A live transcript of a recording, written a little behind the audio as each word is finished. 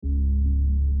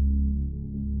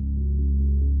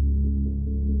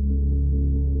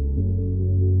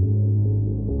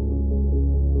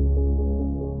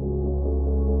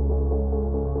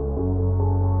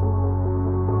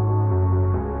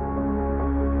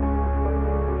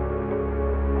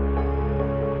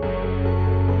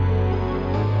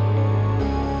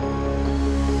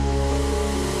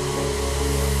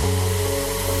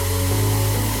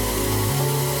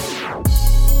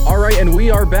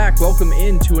are back. Welcome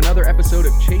into another episode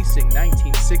of Chasing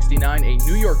 1969, a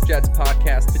New York Jets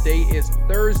podcast. Today is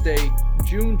Thursday,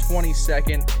 June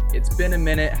 22nd. It's been a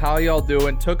minute. How y'all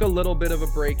doing? Took a little bit of a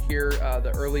break here,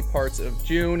 the early parts of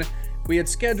June. We had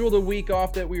scheduled a week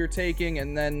off that we were taking,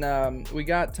 and then we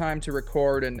got time to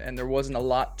record, and there wasn't a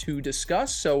lot to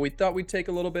discuss, so we thought we'd take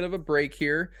a little bit of a break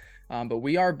here, but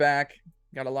we are back.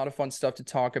 Got a lot of fun stuff to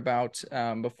talk about.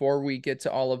 Before we get to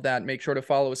all of that, make sure to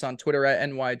follow us on Twitter at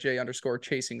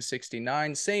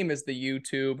NYJ_chasing69. Same as the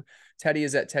YouTube. Teddy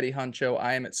is at Teddy Huncho.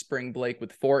 I am at Spring Blake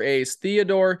with 4 A's.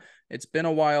 Theodore, it's been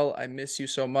a while. I miss you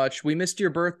so much. We missed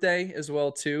your birthday as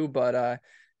well, too, but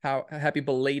how happy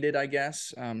belated, I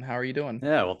guess. How are you doing?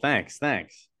 Yeah, well, thanks.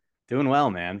 Doing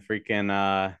well, man.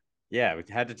 Freaking, yeah, we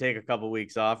had to take a couple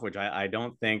weeks off, which I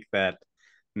don't think that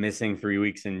missing 3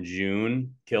 weeks in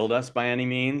June killed us by any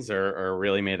means or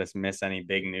really made us miss any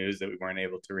big news that we weren't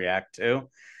able to react to.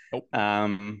 Nope.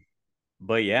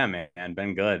 But yeah, man,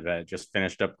 been good. Just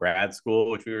finished up grad school,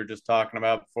 which we were just talking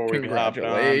about before we hopped on.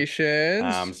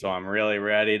 Congratulations. So I'm really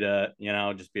ready to,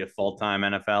 just be a full-time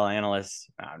NFL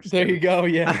analyst. No, I'm just there kidding. You go.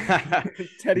 Yeah.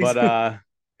 Teddy's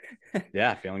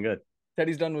yeah, feeling good.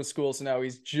 Teddy's done with school, so now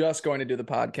he's just going to do the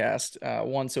podcast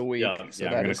once a week. So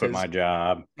I'm going to quit my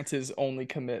job. That's his only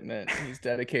commitment. He's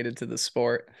dedicated to the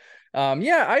sport.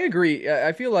 Yeah, I agree.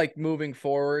 I feel like moving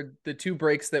forward, the two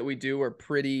breaks that we do are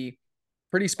pretty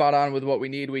spot on with what we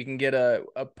need. We can get a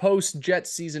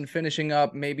post-Jets season finishing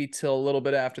up maybe till a little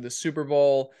bit after the Super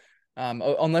Bowl,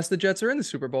 unless the Jets are in the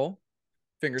Super Bowl.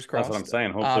 Fingers crossed. That's what I'm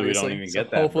saying. Hopefully obviously. We don't even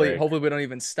get that hopefully we don't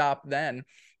even stop then.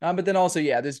 But then also,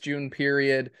 yeah, this June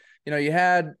period, you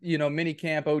had, mini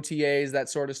camp, OTAs, that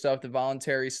sort of stuff, the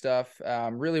voluntary stuff.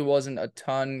 Really wasn't a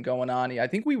ton going on. I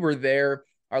think we were there.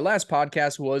 Our last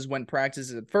podcast was when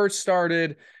practices had first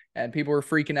started and people were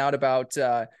freaking out about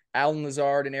Allen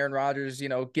Lazard and Aaron Rodgers,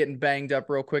 getting banged up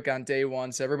real quick on day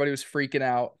one. So everybody was freaking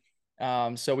out.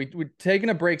 So we've taken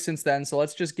a break since then. So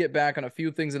let's just get back on a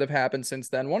few things that have happened since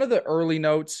then. One of the early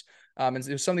notes, and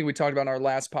it was something we talked about in our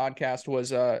last podcast, was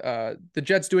the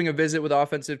Jets doing a visit with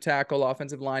offensive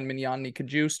lineman Yodney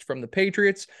Cajuste from the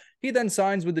Patriots. He then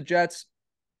signs with the Jets.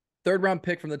 Third-round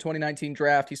pick from the 2019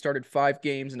 draft. He started 5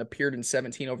 games and appeared in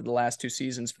 17 over the last 2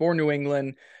 seasons for New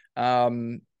England.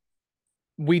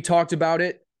 We talked about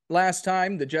it last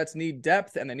time. The Jets need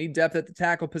depth, and they need depth at the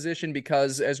tackle position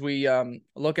because as we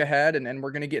look ahead, and we're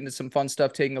going to get into some fun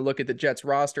stuff, taking a look at the Jets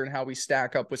roster and how we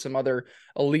stack up with some other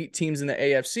elite teams in the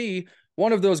AFC,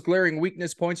 one of those glaring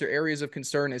weakness points or areas of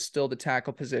concern is still the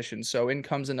tackle position. So in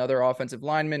comes another offensive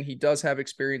lineman. He does have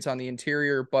experience on the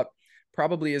interior, but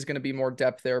probably is going to be more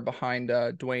depth there behind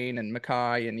Dwayne and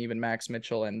Mekhi and even Max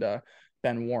Mitchell and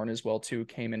Ben Warren as well, too,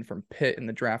 came in from Pitt in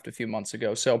the draft a few months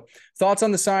ago. So thoughts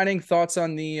on the signing, thoughts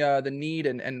on the need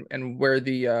and where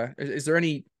the is there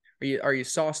any, are you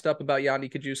sauced up about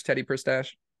Yodney Cajuste, Teddy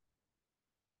Pristash?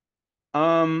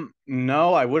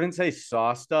 No, I wouldn't say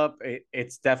sauced up.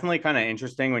 It's definitely kind of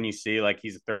interesting when you see like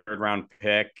he's a 3rd round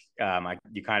pick.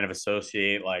 You kind of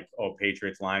associate like, oh,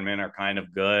 Patriots linemen are kind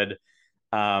of good.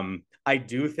 I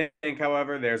do think,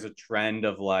 however, there's a trend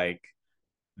of like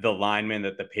the linemen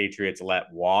that the Patriots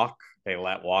let walk. They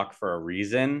let walk for a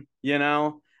reason,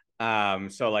 So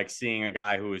like seeing a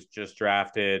guy who was just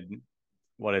drafted,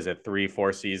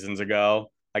 3-4 seasons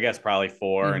ago, I guess probably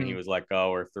 4, and he was let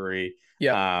go, or 3.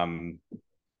 Yeah.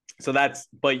 So that's,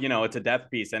 but it's a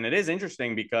depth piece, and it is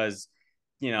interesting because,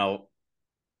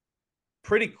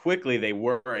 pretty quickly they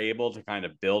were able to kind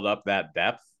of build up that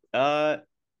depth,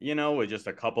 with just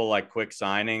a couple like quick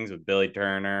signings with Billy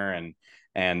Turner and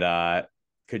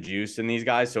Cajuste and these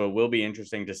guys. So it will be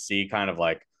interesting to see kind of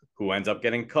like who ends up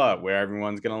getting cut, where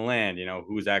everyone's going to land,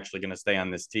 who's actually going to stay on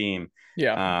this team.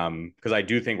 Yeah. Because I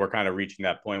do think we're kind of reaching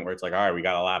that point where it's like, all right, we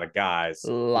got a lot of guys.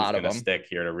 A lot of them stick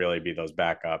here to really be those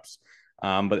backups.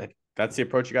 But that's the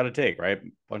approach you got to take, right?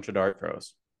 Bunch of dart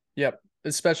throws. Yep.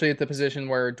 Especially at the position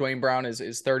where Dwayne Brown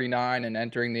is 39 and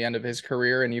entering the end of his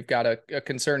career. And you've got a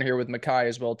concern here with Mekhi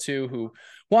as well, too, who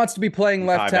wants to be playing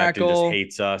left tackle. Just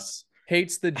hates us.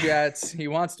 Hates the Jets. He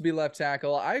wants to be left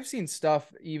tackle. I've seen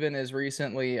stuff even as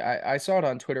recently. I saw it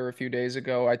on Twitter a few days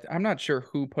ago. I'm not sure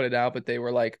who put it out, but they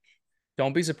were like,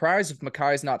 don't be surprised if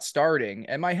Mekhi's not starting.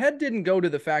 And my head didn't go to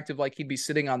the fact of like he'd be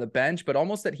sitting on the bench, but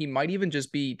almost that he might even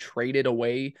just be traded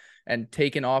away and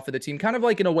taken off of the team. Kind of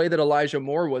like in a way that Elijah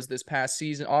Moore was this past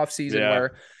season, off season,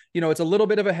 where, it's a little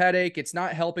bit of a headache. It's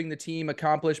not helping the team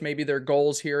accomplish maybe their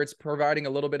goals here. It's providing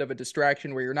a little bit of a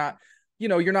distraction where you're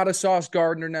not a Sauce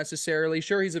Gardner necessarily.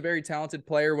 Sure, he's a very talented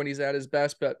player when he's at his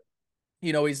best, but,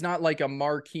 he's not like a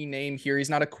marquee name here. He's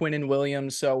not a Quinnen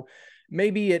Williams. So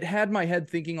maybe it had my head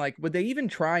thinking like, would they even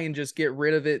try and just get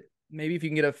rid of it maybe if you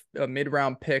can get a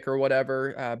mid-round pick or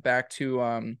whatever back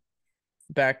to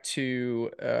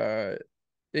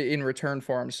in return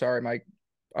for him. Sorry, my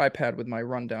iPad with my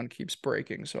rundown keeps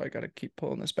breaking, so I got to keep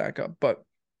pulling this back up. But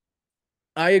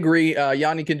I agree.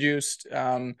 Yodney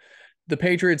Cajuste. The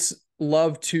Patriots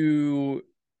love to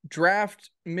draft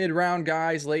mid-round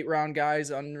guys, late-round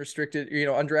guys, unrestricted,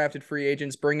 undrafted free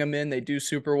agents, bring them in. They do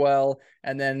super well.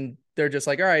 And then they're just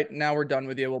like, all right, now we're done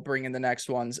with you. We'll bring in the next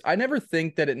ones. I never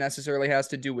think that it necessarily has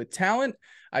to do with talent.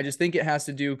 I just think it has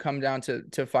to come down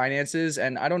to finances.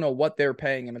 And I don't know what they're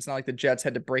paying him. It's not like the Jets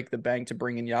had to break the bank to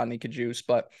bring in Yodney Cajuste,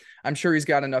 but I'm sure he's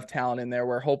got enough talent in there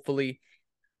where hopefully,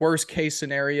 worst case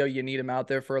scenario, you need him out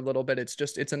there for a little bit.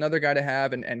 It's another guy to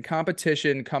have, and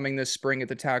competition coming this spring at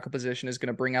the tackle position is going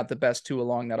to bring out the best two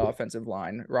along that offensive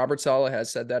line. Robert Saleh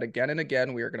has said that again and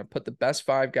again. We are going to put the best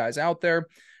 5 guys out there.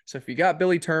 So if you got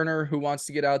Billy Turner who wants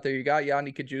to get out there, you got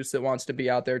Yodney Cajuste that wants to be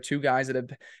out there, 2 guys that have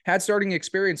had starting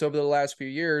experience over the last few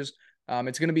years.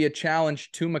 It's going to be a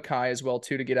challenge to Mekhi as well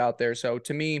too to get out there. So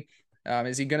to me,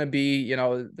 is he going to be,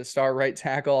 the star right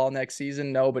tackle all next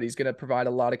season? No, but he's going to provide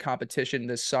a lot of competition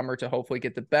this summer to hopefully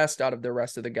get the best out of the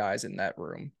rest of the guys in that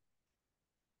room.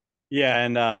 Yeah,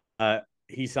 and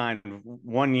he signed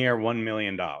 1 year, $1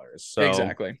 million. So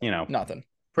exactly, nothing,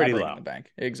 pretty low in the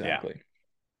bank. Exactly.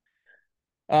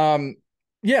 Yeah.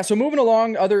 Yeah, so moving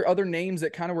along, other names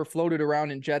that kind of were floated around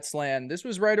in Jets land. This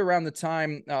was right around the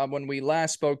time when we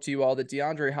last spoke to you all that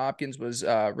DeAndre Hopkins was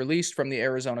released from the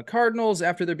Arizona Cardinals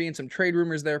after there being some trade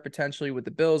rumors there potentially with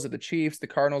the Bills or the Chiefs. The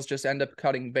Cardinals just end up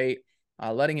cutting bait,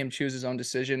 letting him choose his own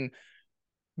decision.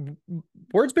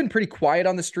 Word's been pretty quiet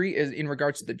on the street in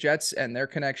regards to the Jets and their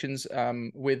connections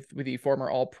with the former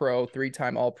All-Pro,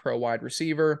 3-time All-Pro wide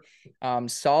receiver.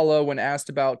 Saleh, when asked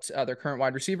about their current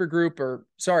wide receiver group,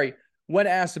 when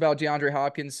asked about DeAndre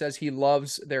Hopkins, says he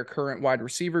loves their current wide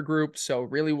receiver group. So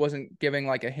really wasn't giving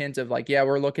like a hint of like, yeah,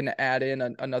 we're looking to add in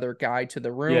another guy to the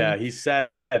room. Yeah, he said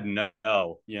no,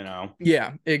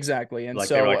 Yeah, exactly. And like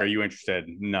so they were like, are you interested?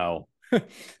 No.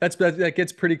 that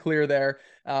gets pretty clear there.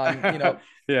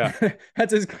 Yeah,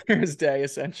 that's as clear as day,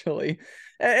 essentially.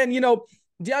 And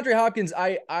DeAndre Hopkins,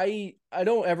 I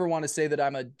don't ever want to say that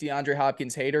I'm a DeAndre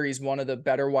Hopkins hater. He's one of the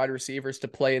better wide receivers to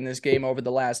play in this game over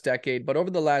the last decade. But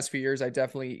over the last few years,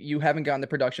 you haven't gotten the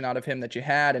production out of him that you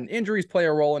had. And injuries play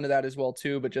a role into that as well,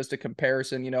 too. But just a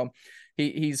comparison,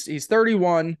 he's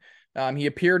 31. He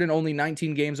appeared in only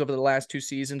 19 games over the last 2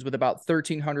 seasons with about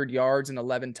 1,300 yards and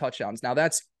 11 touchdowns. Now,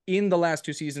 that's in the last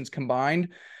 2 seasons combined.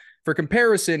 For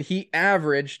comparison, he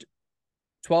averaged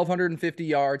 1,250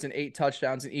 yards and 8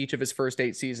 touchdowns in each of his first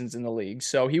 8 seasons in the league.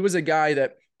 So he was a guy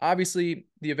that obviously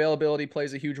the availability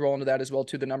plays a huge role into that as well,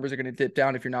 too. The numbers are going to dip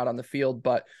down if you're not on the field,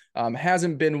 but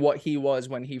hasn't been what he was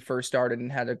when he first started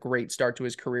and had a great start to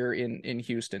his career in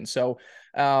Houston. So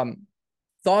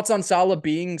thoughts on Saleh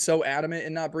being so adamant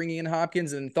and not bringing in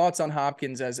Hopkins, and thoughts on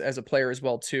Hopkins as a player as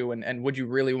well, too. And would you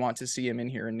really want to see him in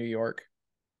here in New York?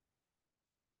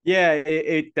 Yeah,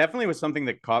 it definitely was something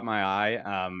that caught my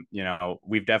eye.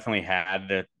 We've definitely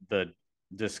had the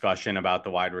discussion about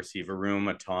the wide receiver room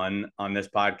a ton on this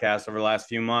podcast over the last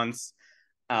few months.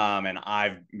 And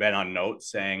I've been on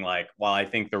notes saying, like, while I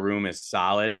think the room is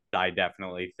solid, I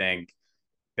definitely think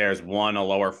there's 1, a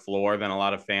lower floor than a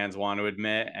lot of fans want to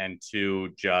admit, and 2,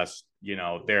 just,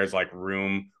 there's like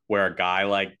room where a guy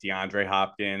like DeAndre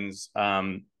Hopkins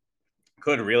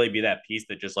could really be that piece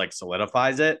that just like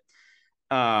solidifies it.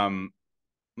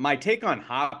 My take on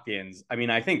Hopkins, I mean,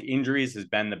 I think injuries has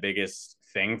been the biggest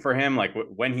thing for him. Like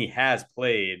when he has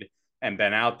played and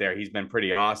been out there, he's been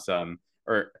pretty awesome.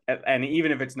 And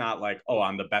even if it's not like, oh,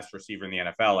 I'm the best receiver in the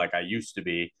NFL, like I used to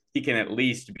be, he can at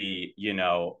least be,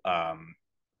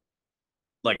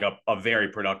 like a very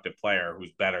productive player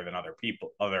who's better than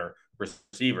other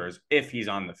receivers if he's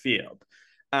on the field.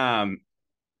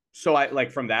 So I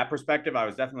like from that perspective, I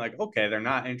was definitely like, okay, they're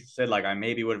not interested. Like I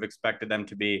maybe would have expected them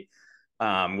to be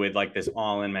with like this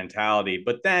all-in mentality.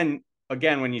 But then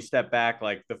again, when you step back,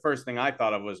 like the first thing I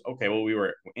thought of was, okay, well, we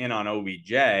were in on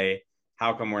OBJ.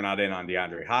 How come we're not in on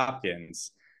DeAndre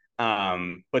Hopkins?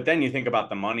 But then you think about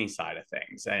the money side of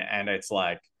things, and it's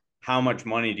like, how much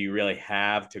money do you really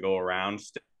have to go around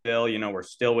still? We're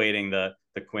still waiting the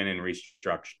Quinnen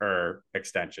restructure or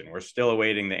extension. We're still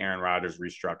awaiting the Aaron Rodgers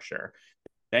restructure.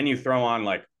 Then you throw on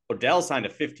like Odell signed a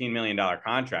 $15 million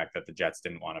contract that the Jets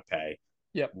didn't want to pay.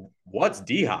 Yep. What's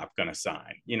D-Hop going to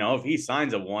sign? If he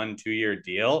signs a 1-2 year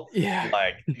deal,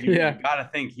 like you got to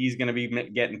think he's going to be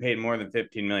getting paid more than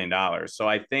 $15 million. So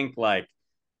I think like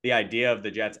the idea of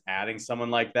the Jets adding someone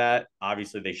like that,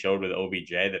 obviously they showed with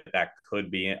OBJ that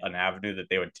could be an avenue that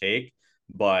they would take.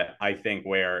 But I think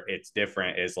where it's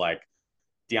different is like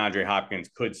DeAndre Hopkins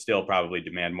could still probably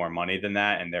demand more money than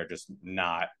that, and they're just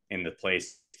not in the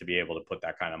place to be able to put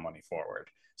that kind of money forward.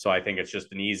 So I think it's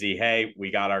just an easy, hey,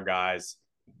 we got our guys.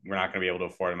 We're not going to be able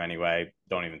to afford them anyway.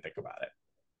 Don't even think about it.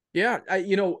 Yeah,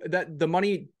 that the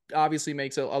money obviously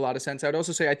makes a lot of sense. I'd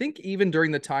also say I think even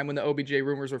during the time when the OBJ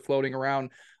rumors were floating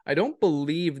around, I don't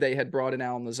believe they had brought in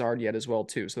Allen Lazard yet as well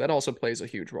too. So that also plays a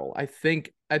huge role. I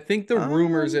think the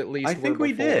rumors at I least were think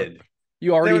we before. did.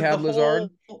 You There already was the had Lazard.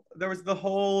 there was the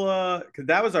whole because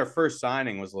that was our first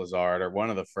signing was Lazard, or one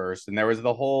of the first, and there was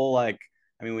the whole like,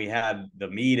 I mean, we had the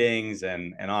meetings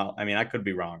and all. I mean, I could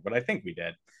be wrong, but I think we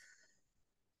did.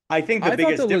 I think the I thought the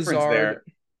biggest difference Lazard. there.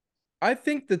 I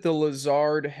think that the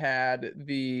Lazard had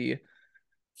the.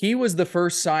 He was the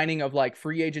first signing of like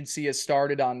free agency has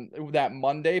started on that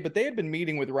Monday, but they had been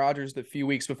meeting with Rodgers the few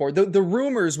weeks before. The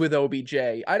rumors with OBJ,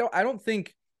 I don't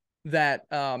think that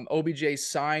OBJ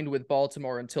signed with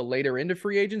Baltimore until later into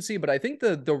free agency, but I think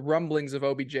the rumblings of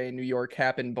OBJ in New York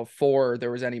happened before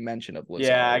there was any mention of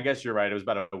Yeah, I Lazard. guess you're right. It was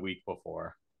about a week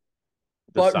before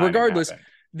the But signing regardless, happened.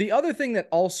 the other thing that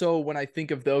also when I think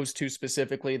of those two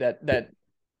specifically that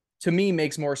to me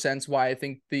makes more sense why I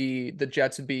think the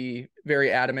Jets would be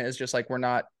very adamant is just like we're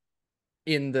not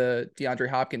in the DeAndre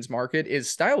Hopkins market is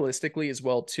stylistically as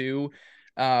well too.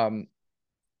 Um,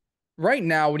 right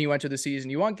now, when you enter the season,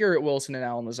 you want Garrett Wilson and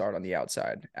Allen Lazard on the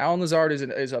outside. Allen Lazard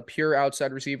is a pure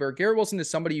outside receiver. Garrett Wilson is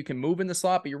somebody you can move in the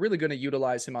slot, but you're really going to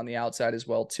utilize him on the outside as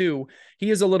well too.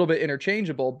 He is a little bit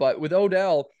interchangeable, but with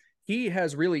Odell, he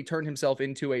has really turned himself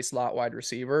into a slot wide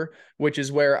receiver, which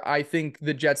is where I think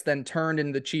the Jets then turned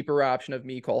in the cheaper option of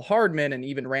Mecole Hardman and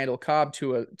even Randall Cobb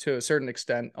to a certain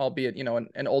extent, albeit,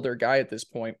 an older guy at this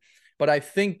point. But I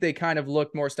think they kind of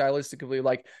look more stylistically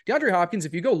like DeAndre Hopkins.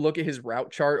 If you go look at his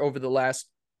route chart over the last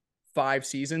 5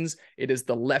 seasons, it is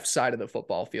the left side of the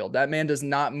football field. That man does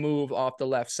not move off the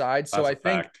left side. So That's I a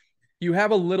think fact. you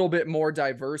have a little bit more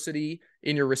diversity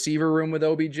in your receiver room with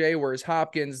OBJ, whereas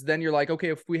Hopkins, then you're like, okay,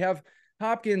 if we have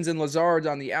Hopkins and Lazard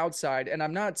on the outside, and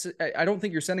I don't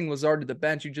think you're sending Lazard to the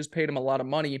bench. You just paid him a lot of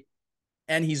money,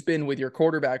 and he's been with your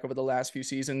quarterback over the last few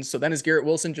seasons. So then is Garrett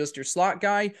Wilson just your slot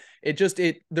guy?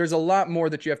 There's a lot more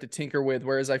that you have to tinker with.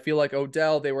 Whereas I feel like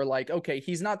Odell, they were like, okay,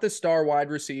 he's not the star wide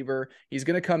receiver. He's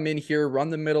going to come in here, run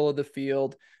the middle of the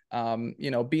field,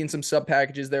 be in some sub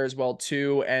packages there as well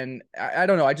too. And I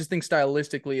don't know. I just think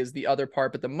stylistically is the other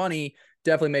part, but the money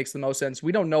definitely makes the most sense.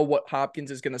 We don't know what Hopkins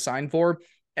is going to sign for.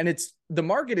 And the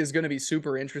market is going to be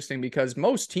super interesting because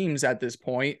most teams at this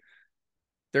point,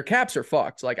 their caps are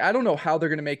fucked. Like, I don't know how they're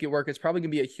going to make it work. It's probably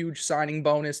going to be a huge signing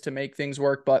bonus to make things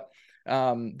work, but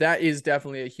that is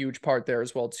definitely a huge part there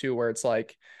as well too, where it's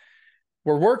like,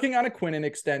 we're working on a Quinnen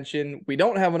extension. We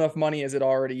don't have enough money as it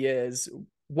already is.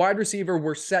 Wide receiver,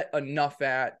 we're set enough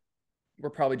at. We're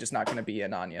probably just not going to be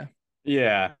in on you.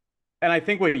 Yeah. And I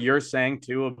think what you're saying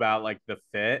too about like the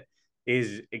fit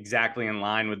is exactly in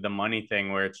line with the money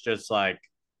thing, where it's just like,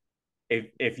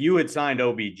 if you had signed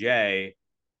OBJ,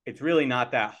 it's really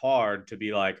not that hard to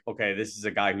be like, okay, this is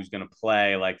a guy who's going to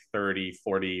play like 30,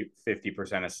 40,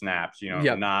 50% of snaps,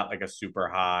 Yep. not like a super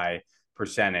high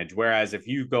percentage. Whereas if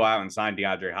you go out and sign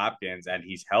DeAndre Hopkins and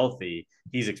he's healthy,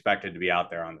 he's expected to be out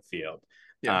there on the field.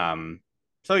 Yeah.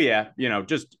 So yeah,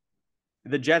 just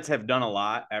the Jets have done a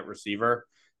lot at receiver.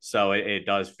 So it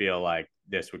does feel like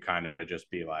this would kind of just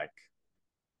be like,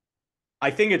 I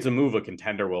think it's a move a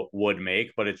contender would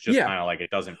make, but it's just Yeah. kind of like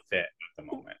it doesn't fit at the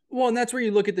moment. Well, and that's where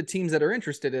you look at the teams that are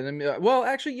interested in him. Well,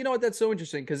 actually, you know what? That's so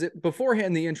interesting because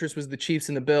beforehand the interest was the Chiefs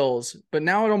and the Bills, but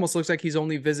now it almost looks like he's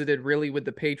only visited really with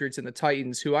the Patriots and the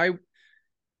Titans, who I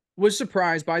was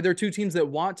surprised by. They're two teams that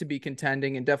want to be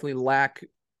contending and definitely lack,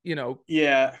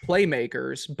 Yeah.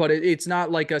 playmakers. But it's not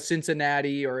like a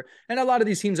Cincinnati and a lot of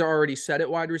these teams are already set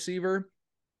at wide receiver.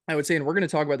 I would say, and we're going to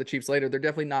talk about the Chiefs later. They're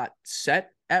definitely not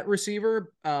set at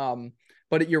receiver.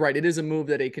 But you're right. It is a move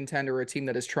that a contender or a team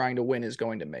that is trying to win is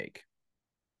going to make.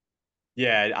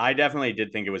 Yeah, I definitely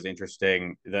did think it was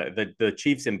interesting. The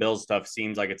Chiefs and Bills stuff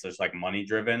seems like it's just like money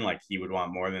driven. Like he would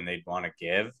want more than they'd want to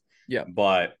give. Yeah.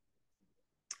 But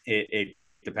it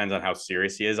depends on how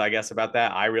serious he is, I guess, about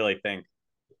that. I really think,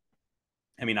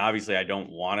 I mean, obviously I don't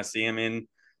want to see him in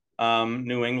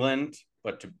New England,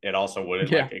 but it also wouldn't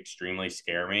Yeah. like extremely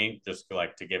scare me just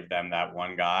like to give them that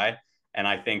one guy. And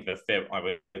I think the fit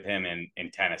with him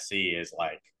in Tennessee is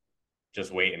like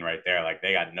just waiting right there. Like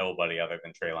they got nobody other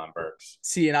than Treylon Burks.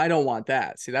 See, and I don't want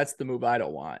that. See, that's the move I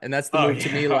don't want. And that's the Oh move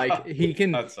to me. Like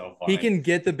yeah, that's so he funny. can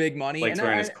get the big money. Blake's And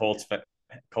wearing his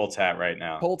Colts hat right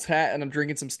now, Colts hat, and I'm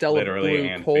drinking some Stella literally Blue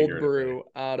and cold figuratively. brew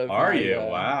out of Are my you?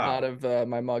 Wow.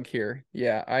 my mug here.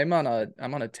 Yeah, I'm on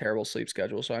a terrible sleep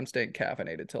schedule, so I'm staying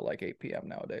caffeinated till like 8 p.m.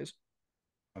 nowadays.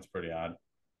 That's pretty odd.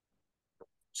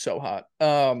 So hot.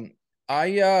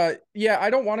 I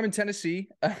don't want him in Tennessee.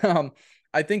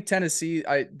 I think Tennessee,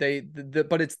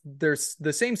 but there's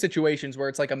the same situations where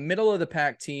it's like a middle of the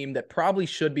pack team that probably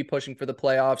should be pushing for the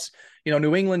playoffs.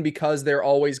 New England, because they're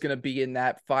always going to be in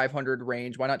that 500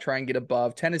 range. Why not try and get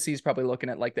above? Tennessee's probably looking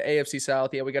at like the AFC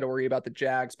South. Yeah, we got to worry about the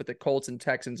Jags, but the Colts and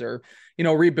Texans are,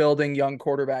 rebuilding young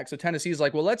quarterbacks. So Tennessee's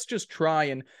like, well, let's just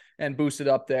try and boost it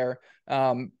up there.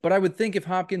 But I would think if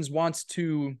Hopkins wants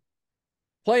to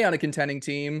play on a contending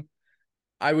team,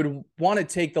 I would want to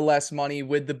take the less money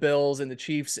with the Bills and the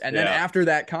Chiefs. And then after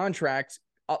that contract,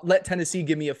 let Tennessee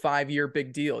give me a 5-year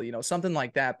big deal, something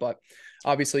like that. But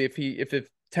obviously if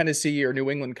Tennessee or New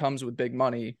England comes with big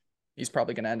money, he's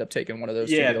probably going to end up taking one of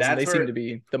those two deals. And they seem to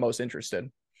be the most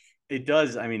interested. It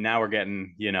does. I mean, now we're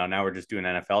getting, now we're just doing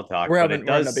NFL talk, but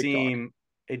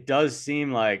it does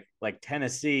seem like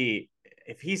Tennessee,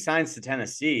 if he signs to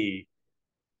Tennessee,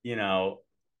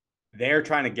 they're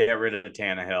trying to get rid of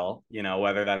Tannehill,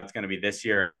 whether that's going to be this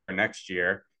year or next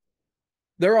year.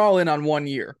 They're all in on 1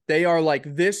 year. They are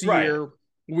like, this year,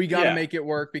 we got to make it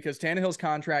work because Tannehill's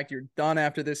contract, you're done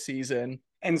after this season.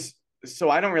 And so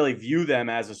I don't really view them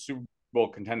as a Super Bowl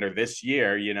contender this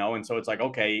year, and so it's like,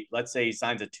 okay, let's say he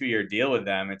signs a 2-year deal with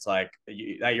them. It's like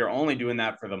you're only doing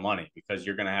that for the money because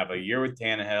you're going to have a year with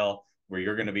Tannehill where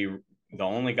you're going to be the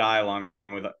only guy along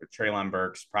with Treylon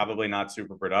Burks, probably not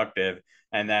super productive.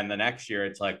 And then the next year,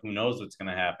 it's like, who knows what's going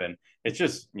to happen? It's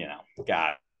just,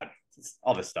 God,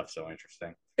 all this stuff's so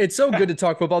interesting. It's so good to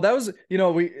talk football. That was,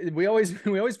 we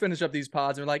always finish up these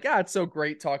pods and we're like, it's so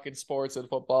great talking sports and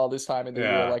football this time of the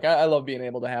year. Like, I love being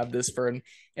able to have this for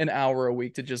an hour a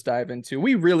week to just dive into.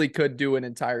 We really could do an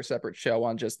entire separate show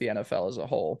on just the NFL as a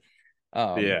whole.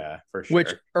 For sure.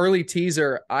 Which, early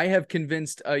teaser, I have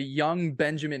convinced a young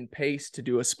Benjamin Pace to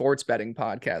do a sports betting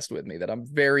podcast with me that I'm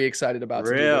very excited about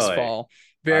to do this fall.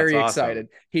 Very excited.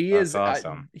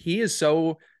 Awesome. He is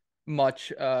so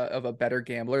much of a better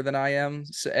gambler than I am,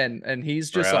 and he's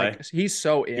just like, he's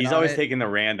so in. He's always taking the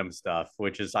random stuff,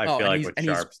 which is I feel like what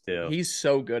sharps do. He's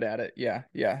so good at it.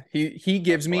 Yeah. He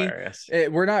gives me.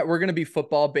 We're gonna be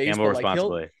football based, but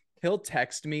like he'll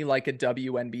text me like a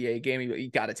WNBA game. You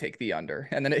got to take the under,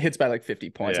 and then it hits by like 50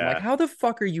 points. I'm like, how the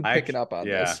fuck are you picking up on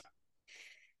this?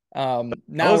 Now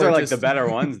those are like the better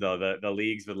ones though. The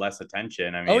leagues with less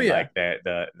attention. I mean, like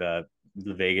the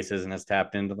Vegas isn't as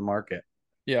tapped into the market.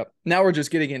 Yeah. Now we're just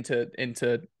getting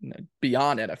into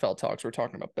beyond NFL talks. We're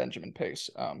talking about Benjamin Pace,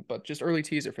 but just early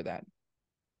teaser for that.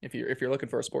 If you're looking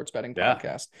for a sports betting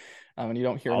podcast, and you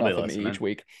don't hear enough of me each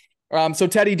week. So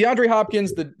Teddy, DeAndre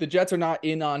Hopkins, the Jets are not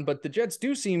in on, but the Jets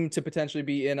do seem to potentially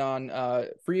be in on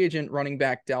free agent running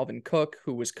back Dalvin Cook,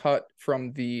 who was cut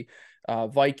from the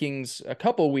Vikings a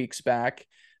couple weeks back.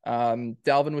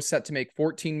 Dalvin was set to make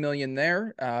 $14 million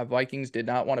there. Vikings did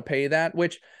not want to pay that,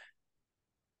 which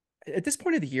at this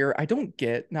point of the year, I don't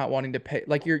get not wanting to pay.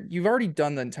 Like you've already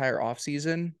done the entire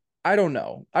offseason. I don't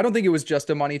know. I don't think it was just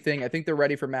a money thing. I think they're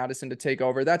ready for Madison to take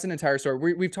over. That's an entire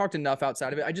story. We've talked enough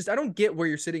outside of it. I don't get where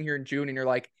you're sitting here in June and you're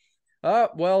like,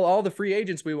 well, all the free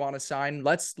agents we want to sign,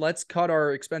 let's cut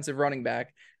our expensive running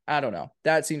back. I don't know.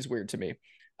 That seems weird to me.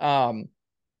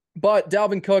 But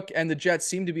Dalvin Cook and the Jets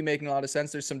seem to be making a lot of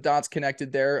sense. There's some dots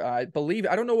connected there. I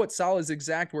don't know what Salah's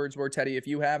exact words were, Teddy, if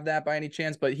you have that by any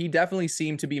chance, but he definitely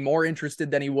seemed to be more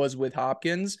interested than he was with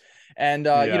Hopkins. And,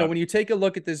 when you take a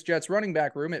look at this Jets running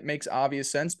back room, it makes obvious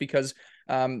sense because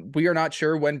we are not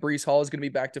sure when Bryce Hall is going to be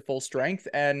back to full strength.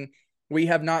 And we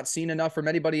have not seen enough from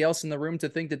anybody else in the room to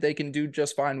think that they can do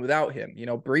just fine without him.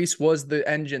 Bryce was the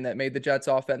engine that made the Jets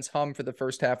offense hum for the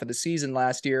first half of the season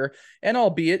last year. And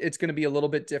albeit it's going to be a little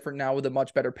bit different now with a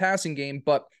much better passing game,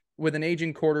 but with an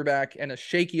aging quarterback and a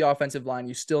shaky offensive line,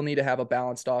 you still need to have a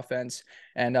balanced offense.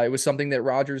 And it was something that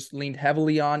Rodgers leaned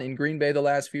heavily on in Green Bay the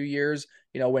last few years.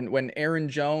 When Aaron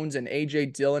Jones and A.J.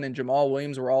 Dillon and Jamal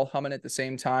Williams were all humming at the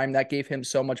same time, that gave him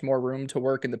so much more room to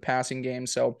work in the passing game.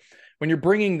 So when you're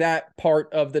bringing that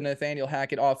part of the Nathaniel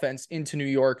Hackett offense into New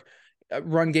York,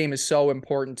 run game is so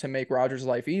important to make Rodgers'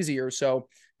 life easier. So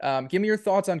give me your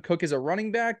thoughts on Cook as a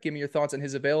running back. Give me your thoughts on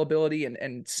his availability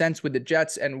and sense with the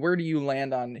Jets. And where do you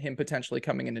land on him potentially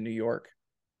coming into New York?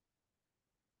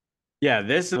 Yeah,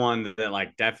 this is one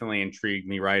that definitely intrigued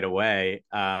me right away.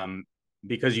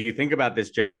 Because you think about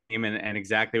this game and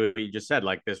exactly what you just said,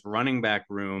 like this running back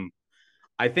room,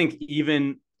 I think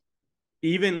even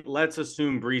let's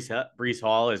assume Bryce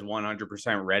Hall is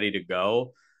 100% ready to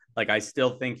go. I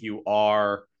still think you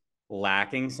are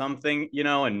lacking something,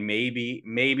 and maybe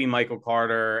Michael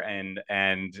Carter and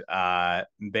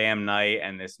Bam Knight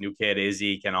and this new kid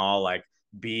Izzy can all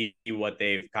be what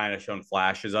they've kind of shown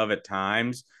flashes of at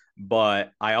times.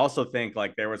 But I also think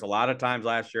like there was a lot of times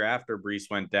last year after Bryce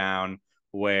went down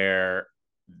where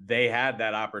they had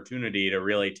that opportunity to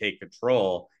really take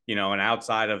control, you know, and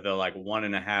outside of the like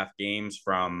 1.5 games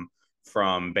from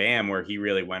Bam where he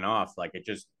really went off, like it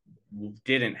just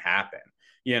didn't happen,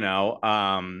 you know.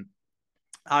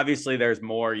 Obviously there's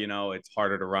more, you know, it's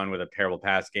harder to run with a terrible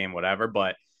pass game, whatever,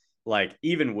 but like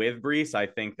even with Bryce, I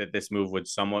think that this move would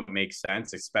somewhat make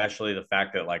sense, especially the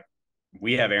fact that like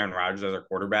we have Aaron Rodgers as our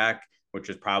quarterback, which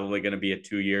is probably going to be a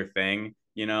 2-year thing,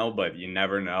 you know, but you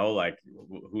never know. Like,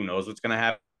 who knows what's going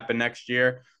to happen next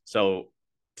year? So,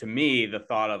 to me, the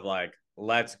thought of like,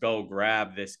 let's go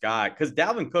grab this guy, because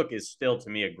Dalvin Cook is still, to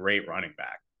me, a great running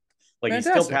back. Like, he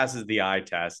still Fantastic. passes the eye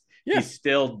test. Yeah. He's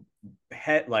still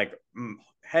head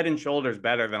and shoulders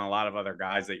better than a lot of other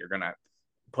guys that you're going to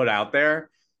put out there.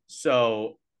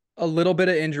 So, A little bit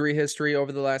of injury history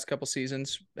over the last couple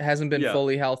seasons. Hasn't been yeah.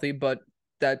 fully healthy, but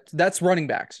that's running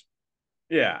backs.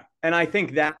 Yeah. And I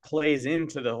think that plays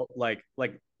into the like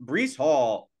Breece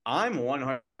Hall, I'm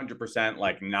 100%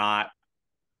 like not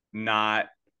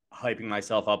hyping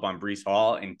myself up on Breece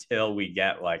Hall until we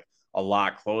get like a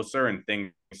lot closer and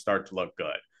things start to look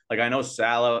good. Like I know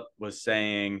Salah was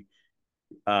saying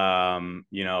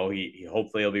you know, he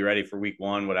hopefully he'll be ready for week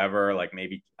 1, whatever, like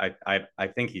maybe I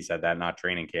think he said that, not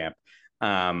training camp.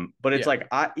 But it's like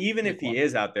even if he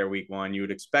is out there week 1, you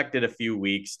would expect it a few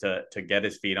weeks to get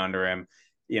his feet under him.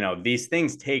 You know, these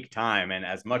things take time, and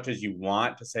as much as you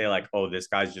want to say like, oh, this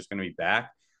guy's just going to be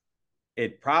back,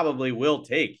 it probably will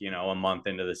take, you know, a month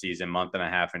into the season, month and a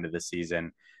half into the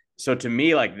season. So to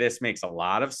me, like this makes a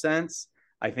lot of sense.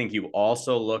 I think you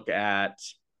also look at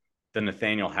the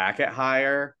Nathaniel Hackett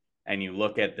hire and you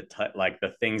look at like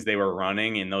the things they were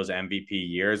running in those MVP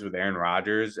years with Aaron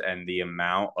Rodgers and the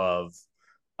amount of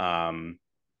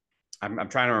I'm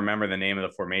trying to remember the name of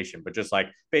the formation, but just like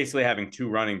basically having 2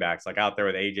 running backs like out there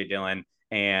with AJ Dillon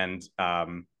and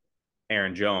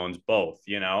Aaron Jones both,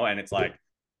 you know, and it's like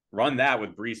run that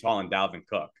with Breece Hall and Dalvin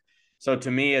Cook. So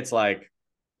to me, it's like,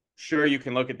 sure, you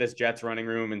can look at this Jets running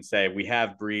room and say, we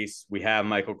have Breece, we have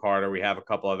Michael Carter, we have a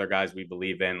couple other guys we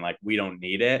believe in, like we don't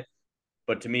need it.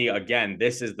 But to me, again,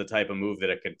 this is the type of move that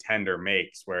a contender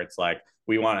makes where it's like,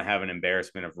 we want to have an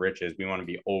embarrassment of riches. We want to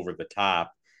be over the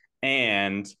top.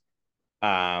 And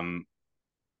I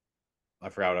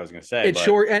forgot what I was going to say. It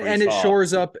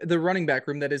shores up the running back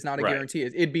room. That is not a guarantee.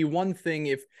 It'd be one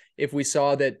thing if we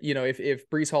saw that, you know, if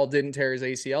Breece Hall didn't tear his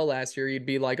ACL last year, you'd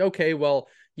be like, okay, well,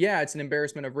 yeah, it's an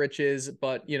embarrassment of riches,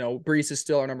 but you know, Breece is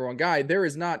still our number 1 guy. There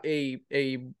is not a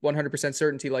 100%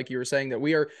 certainty, like you were saying, that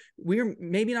we are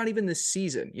maybe not even this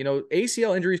season. You know,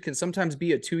 ACL injuries can sometimes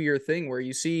be a 2-year thing where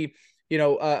you see, you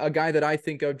know, a guy that I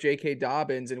think of, J.K.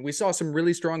 Dobbins, and we saw some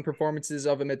really strong performances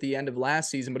of him at the end of last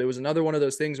season, but it was another one of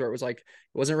those things where it was like,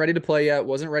 wasn't ready to play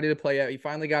yet. He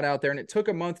finally got out there and it took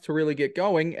a month to really get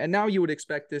going. And now you would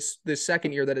expect this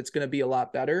second year that it's going to be a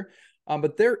lot better.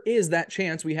 But there is that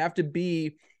chance. We have to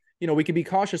be, you know, we could be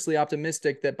cautiously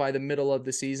optimistic that by the middle of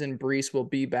the season, Breece will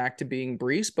be back to being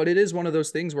Breece. But it is one of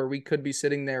those things where we could be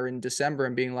sitting there in December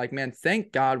and being like, man,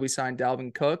 thank God we signed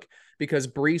Dalvin Cook, because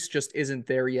Breece just isn't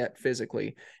there yet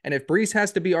physically. And if Breece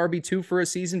has to be RB2 for a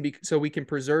season so we can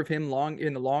preserve him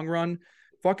in the long run,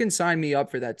 fucking sign me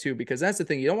up for that too, because that's the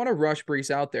thing. You don't want to rush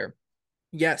Breece out there.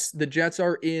 Yes, the Jets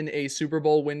are in a Super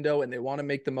Bowl window and they want to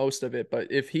make the most of it.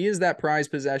 But if he is that prized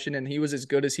possession and he was as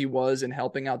good as he was in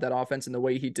helping out that offense in the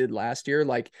way he did last year,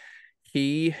 like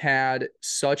he had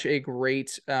such a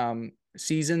great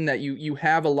season that you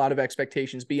have a lot of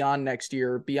expectations beyond next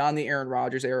year, beyond the Aaron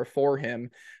Rodgers era for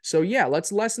him. So yeah,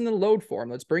 let's lessen the load for him.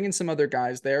 Let's bring in some other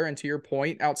guys there. And to your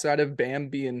point, outside of Bam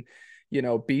being, you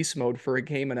know, beast mode for a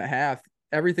game and a half,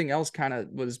 everything else kind of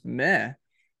was meh.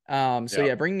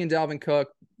 Yeah, bringing in Dalvin Cook,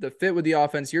 the fit with the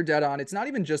offense, you're dead on. It's not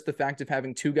even just the fact of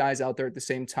having 2 guys out there at the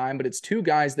same time, but it's 2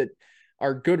 guys that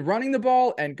are good running the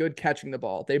ball and good catching the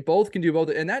ball. They both can do both,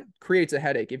 and that creates a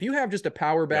headache. If you have just a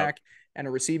power back and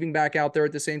a receiving back out there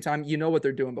at the same time, you know what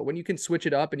they're doing. But when you can switch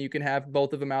it up and you can have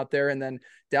both of them out there, and then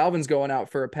Dalvin's going out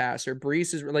for a pass or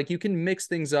Breece is like, you can mix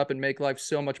things up and make life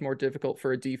so much more difficult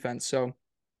for a defense. So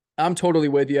I'm totally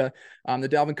with you. The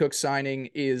Dalvin Cook signing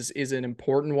is an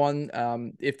important one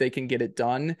if they can get it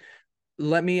done.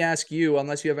 Let me ask you,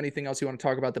 unless you have anything else you want to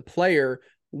talk about the player,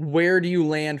 where do you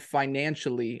land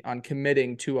financially on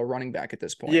committing to a running back at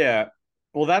this point? Yeah,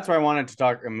 well, that's where I wanted to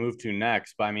talk and move to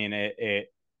next. But I mean,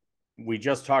 we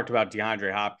just talked about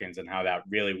DeAndre Hopkins and how that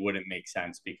really wouldn't make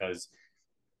sense because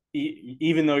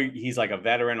even though he's like a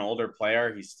veteran, older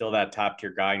player, he's still that top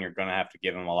tier guy, and you're going to have to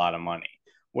give him a lot of money.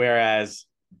 Whereas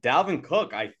Dalvin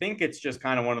Cook, I think it's just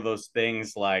kind of one of those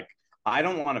things like, I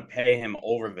don't want to pay him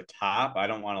over the top. I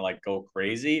don't want to like go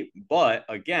crazy. But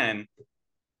again,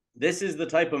 this is the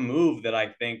type of move that I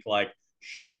think like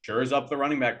shores up the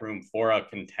running back room for a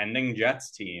contending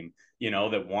Jets team,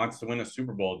 that wants to win a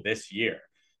Super Bowl this year.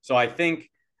 So I think,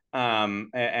 and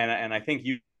I think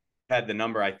you had the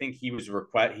number. I think he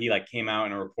like came out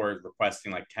in a report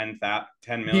requesting like 10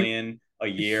 He million a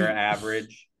year he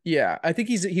average. yeah, I think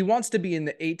he wants to be in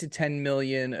the 8 to 10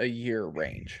 million a year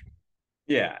range.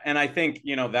 Yeah, and I think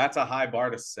that's a high bar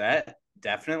to set,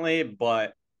 definitely.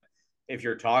 But if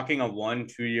you're talking a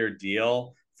 1-2 year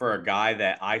deal for a guy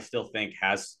that I still think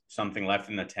has something left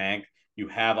in the tank, you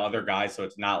have other guys, so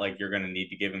it's not like you're going to need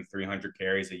to give him 300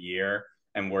 carries a year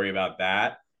and worry about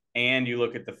that. And you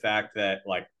look at the fact that,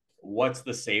 like, what's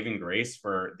the saving grace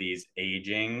for these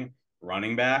aging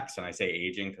running backs? And I say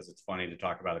aging because it's funny to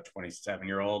talk about a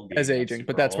 27-year-old being As like aging, but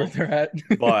super that's where old. they're at.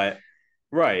 But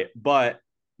right, but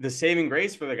the saving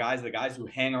grace for the guys who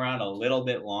hang around a little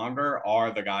bit longer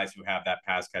are the guys who have that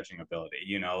pass catching ability.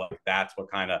 Like that's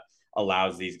what kind of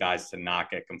allows these guys to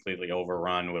not get completely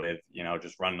overrun with,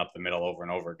 just running up the middle over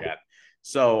and over again.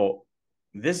 So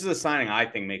this is a signing I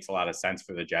think makes a lot of sense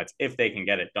for the Jets if they can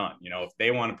get it done. If they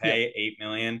want to pay 8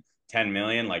 million, 10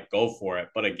 million, like go for it.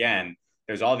 But again,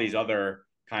 there's all these other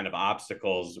kind of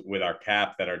obstacles with our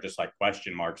cap that are just like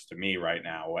question marks to me right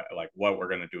now. Like what we're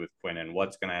going to do with Quinnen,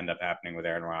 what's going to end up happening with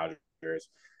Aaron Rodgers.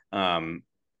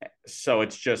 So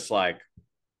it's just like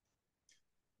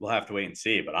we'll have to wait and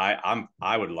see. But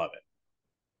I would love it.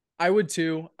 I would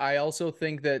too. I also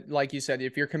think that, like you said,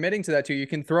 if you're committing to that too, you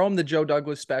can throw him the Joe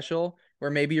Douglas special,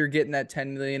 where maybe you're getting that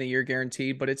 10 million a year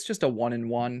guaranteed, but it's just a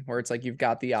 1-and-1 where it's like you've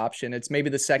got the option. It's maybe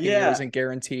the second year Yeah. isn't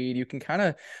guaranteed. You can kind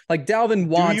of like Dalvin Do you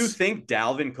wants. think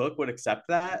Dalvin Cook would accept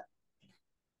that?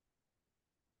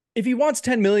 If he wants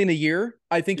 10 million a year,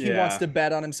 I think he wants Yeah. to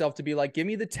bet on himself to be like, give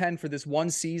me the 10 for this one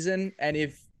season. And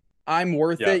if I'm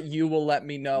worth Yeah. it, you will let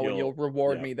me know and you'll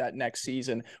reward Yeah. me that next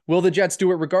season. Will the Jets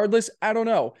do it regardless? I don't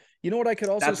know. You know what I could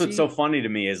also That's what's see? so funny to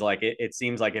me is like it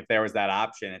seems like if there was that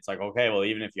option, it's like, okay, well,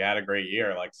 even if you had a great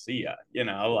year, like see ya,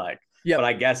 like, but Yep.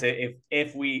 I guess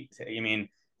if we, I mean,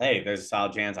 hey, there's a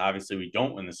solid chance, obviously, we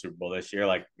don't win the Super Bowl this year.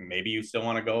 Like maybe you still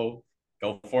want to go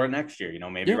for it next year.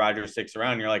 Maybe Yeah, Rodgers sticks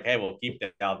around. And you're like, hey, we'll keep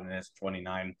Dalvin in this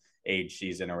 29 age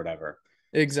season or whatever.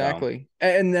 So exactly.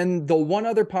 And then the one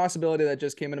other possibility that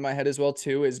just came into my head as well,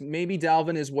 too, is maybe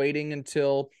Dalvin is waiting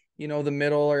until, the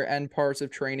middle or end parts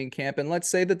of training camp. And let's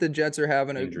say that the Jets are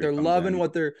injury they're comes loving in.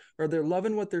 they're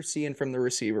loving what they're seeing from the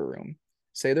receiver room.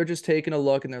 Say they're just taking a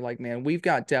look and they're like, man, we've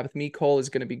got depth. Cole is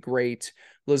going to be great.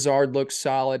 Lazard looks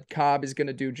solid. Cobb is going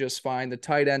to do just fine. The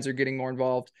tight ends are getting more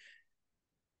involved.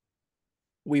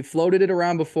 We floated it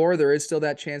around before. There is still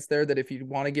that chance there that if you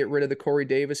want to get rid of the Corey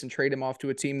Davis and trade him off to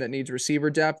a team that needs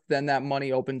receiver depth, then that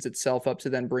money opens itself up to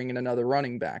then bring in another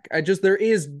running back. There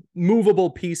is movable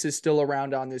pieces still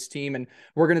around on this team. And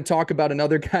we're going to talk about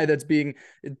another guy that's being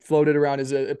floated around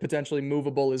as a potentially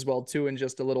movable as well, too, in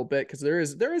just a little bit. Cause there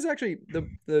is actually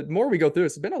the more we go through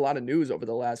this, there's been a lot of news over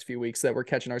the last few weeks that we're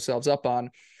catching ourselves up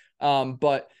on.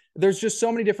 But there's just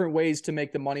so many different ways to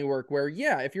make the money work where,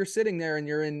 yeah, if you're sitting there and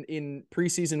you're in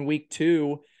preseason week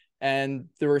 2 and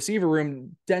the receiver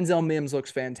room, Denzel Mims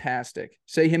looks fantastic.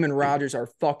 Say him and Rodgers are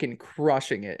fucking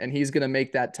crushing it and he's going to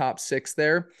make that top 6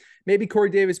 there. Maybe Corey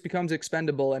Davis becomes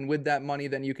expendable. And with that money,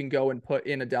 then you can go and put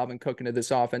in a Dalvin Cook into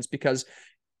this offense because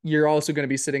you're also going to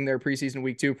be sitting there preseason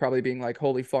week 2, probably being like,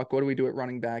 holy fuck, what do we do at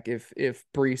running back if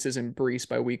Breece isn't Breece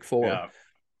by week 4? Yeah.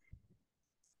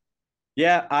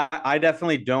 Yeah, I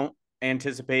definitely don't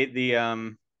anticipate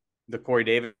the Corey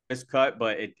Davis cut,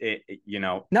 but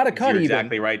Not a cut you're even.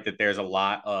 exactly right that there's a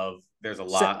lot of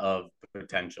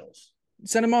potentials.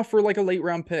 Send him off for like a late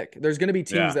round pick. There's going to be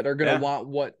teams Yeah, that are going to yeah,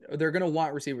 want they're going to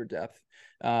want receiver depth.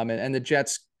 And the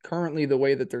Jets currently the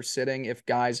way that they're sitting, if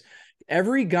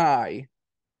every guy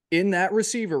in that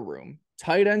receiver room,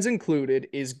 tight ends included,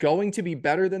 is going to be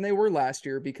better than they were last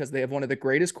year because they have one of the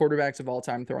greatest quarterbacks of all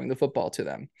time throwing the football to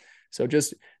them. So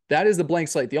just that is the blank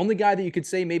slate. The only guy that you could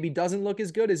say maybe doesn't look as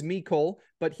good is Cole,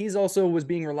 but he's also was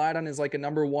being relied on as like a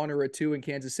number 1 or a 2 in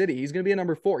Kansas City. He's going to be a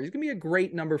number 4. He's going to be a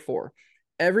great number 4.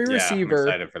 Every yeah. I'm receiver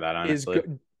excited for that. is Honestly,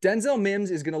 good. Denzel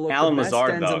Mims is going to look the Alan best.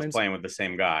 Lazard though Denzel is Mims. playing with the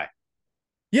same guy.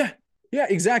 Yeah. Yeah,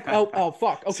 exactly. Oh,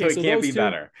 fuck. Okay. So he So can't those be two,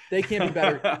 better. they can't be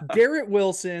better. Garrett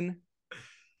Wilson,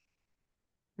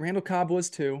 Randall Cobb was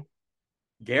too.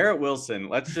 Garrett Wilson.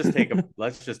 Let's take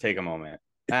a moment.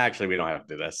 Actually, we don't have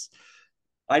to do this.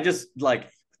 I just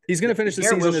like He's going to finish the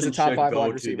Garrett season as a Wilson top should 5 go wide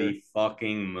to receiver. the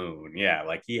fucking moon. Yeah,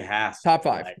 like he has Top to.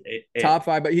 5. Like Top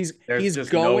 5, but there's he's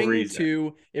just no going reason.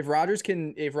 to if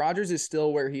Rodgers is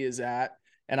still where he is at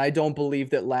And I don't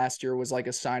believe that last year was like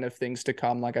a sign of things to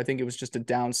come. Like, I think it was just a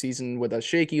down season with a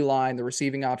shaky line. The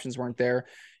receiving options weren't there.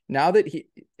 Now that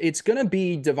it's going to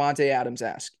be Davante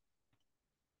Adams-esque.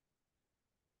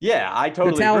 Yeah, I The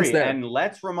totally talent's agree. there. And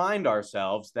let's remind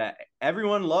ourselves that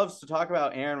everyone loves to talk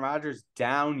about Aaron Rodgers'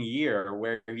 down year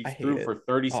where he I hate threw it. for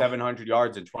 3,700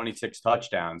 yards and 26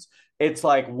 touchdowns. It's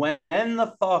like, when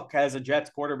the fuck has a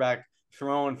Jets quarterback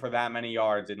thrown for that many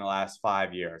yards in the last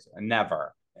 5 years?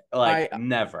 Never. Like, I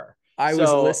never. I was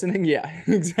So listening. Yeah,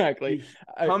 exactly.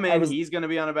 come I in, was he's going to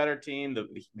be on a better team.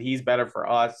 He's better for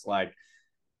us. Like,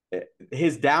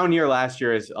 his down year last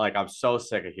year is like, I'm so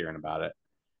sick of hearing about it.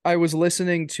 I was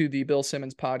listening to the Bill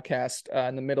Simmons podcast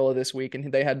in the middle of this week,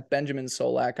 and they had Benjamin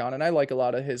Solak on, and I like a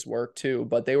lot of his work too.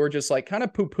 But they were just like kind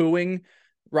of poo-pooing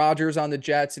Rodgers on the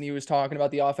Jets, and he was talking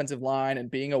about the offensive line and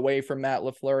being away from Matt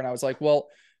LaFleur. And I was like, well,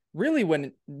 really,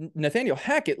 when Nathaniel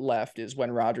Hackett left is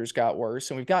when Rodgers got worse,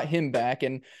 and we've got him back.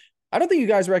 And I don't think you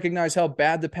guys recognize how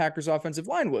bad the Packers' offensive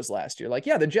line was last year. Like,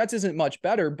 yeah, the Jets isn't much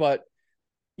better, but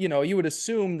you would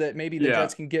assume that maybe the Yeah.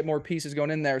 Jets can get more pieces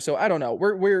going in there. So I don't know.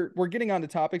 We're getting on to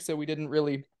topics that we didn't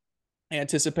really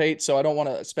anticipate. So I don't want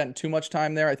to spend too much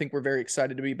time there. I think we're very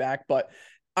excited to be back, but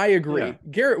I agree. Yeah.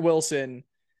 Garrett Wilson,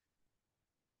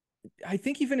 I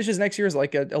think he finishes next year as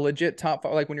like a legit top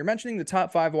five. Like, when you're mentioning the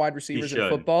top 5 wide receivers in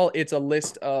football, it's a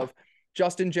list of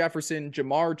Justin Jefferson,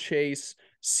 Jamar Chase,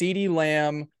 CeeDee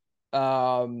Lamb,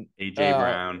 AJ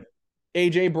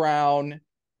Brown,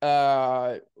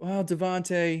 well,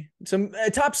 Devontae, some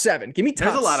top 7. Give me top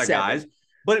 7. There's a lot of guys,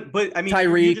 but I mean,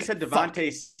 Tyreek, you just said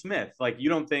Devontae Smith. Like, you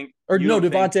don't think, or you no,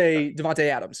 don't think Devontae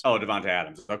Adams. Oh, Devontae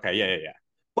Adams. Okay, yeah.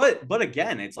 But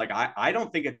again, it's like, I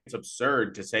don't think it's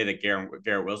absurd to say that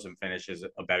Garrett Wilson finishes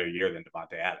a better year than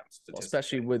Devontae Adams, Well,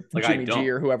 especially with like, Jimmy G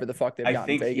or whoever the fuck they've got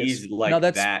in think Vegas. he's like No,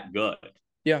 that's that good.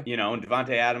 Yeah. And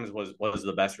Devontae Adams was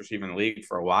the best receiver in the league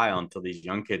for a while until these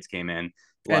young kids came in.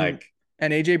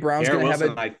 And AJ Brown's Garrett going to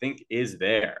have I think, is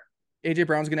there. AJ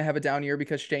Brown's going to have a down year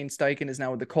because Shane Steichen is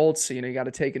now with the Colts. So, you got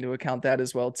to take into account that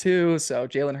as well, too. So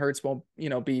Jalen Hurts won't,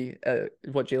 be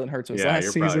what Jalen Hurts was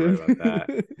last season. Probably right about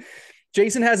that.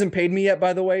 Jason hasn't paid me yet,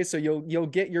 by the way. So you'll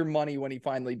get your money when he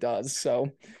finally does.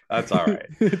 So that's all right.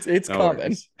 it's no coming.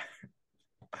 Worries.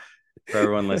 For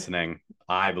everyone listening,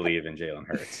 I believe in Jalen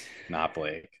Hurts, not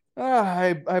Blake.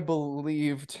 I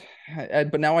believed,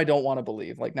 but now I don't want to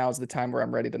believe. Like, now is the time where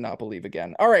I'm ready to not believe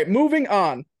again. All right, moving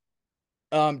on.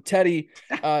 Teddy,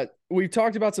 we've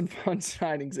talked about some fun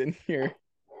signings in here.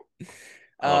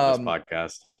 I love this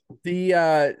podcast.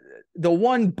 The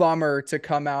one bummer to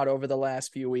come out over the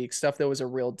last few weeks, stuff that was a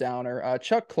real downer.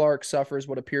 Chuck Clark suffers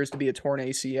what appears to be a torn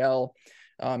ACL.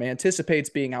 Anticipates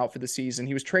being out for the season.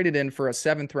 He was traded in for a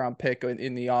 7th-round pick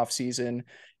in the offseason.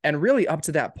 And really, up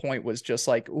to that point, was just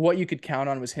like what you could count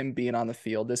on was him being on the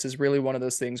field. This is really one of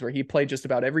those things where he played just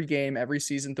about every game, every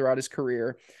season throughout his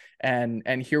career. And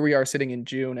here we are sitting in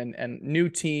June, and new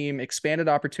team, expanded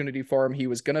opportunity for him. He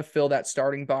was going to fill that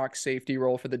starting box safety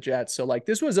role for the Jets. So, like,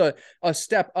 this was a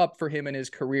step up for him in his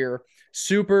career.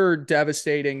 Super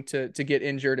devastating to get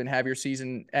injured and have your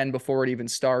season end before it even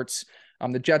starts.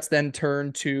 The Jets then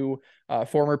turned to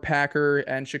former Packer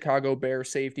and Chicago Bear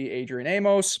safety Adrian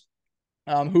Amos,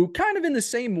 who kind of in the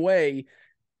same way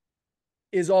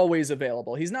is always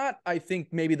available. He's not, I think,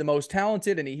 maybe the most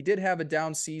talented, and he did have a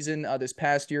down season this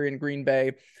past year in Green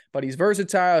Bay, but he's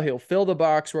versatile. He'll fill the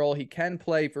box role. He can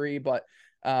play free, but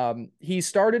he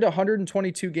started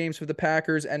 122 games for the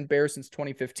Packers and Bears since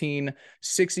 2015,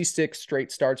 66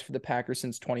 straight starts for the Packers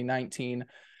since 2019.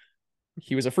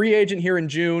 He was a free agent here in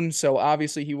June, so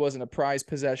obviously he wasn't a prized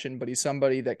possession, but he's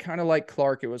somebody that kind of like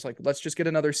Clark, it was like, let's just get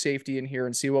another safety in here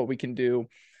and see what we can do.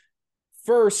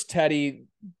 First, Teddy,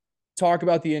 talk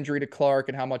about the injury to Clark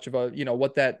and how much of a,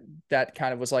 what that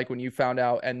kind of was like when you found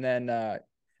out. And then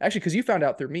actually, because you found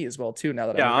out through me as well, too, now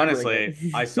that I'm honestly,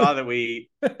 I saw that we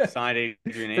signed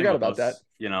Adrian Amos. Forgot about that.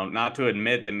 Not to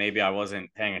admit that maybe I wasn't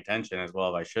paying attention as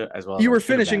well as I should. You were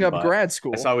finishing up grad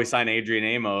school. I saw we signed Adrian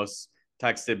Amos,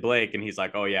 texted Blake, and he's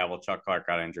like, oh yeah, well, Chuck Clark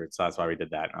got injured, so that's why we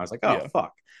did that. And I was like, oh yeah.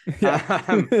 Fuck.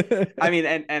 Yeah. I mean,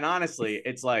 and honestly,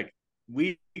 it's like,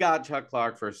 we got Chuck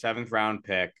Clark for a 7th-round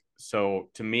pick, so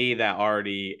to me that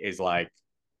already is like,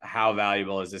 how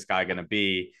valuable is this guy going to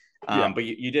be? But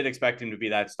you did expect him to be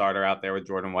that starter out there with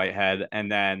Jordan Whitehead,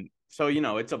 and then so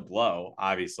it's a blow,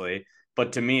 obviously,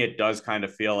 but to me it does kind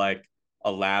of feel like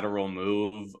a lateral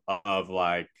move of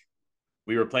like,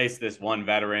 we replace this one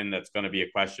veteran that's going to be a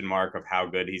question mark of how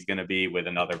good he's going to be with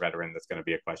another veteran that's going to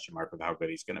be a question mark of how good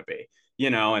he's going to be,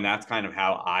 and that's kind of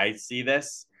how I see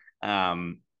this.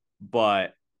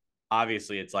 But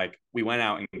obviously it's like, we went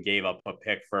out and gave up a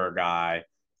pick for a guy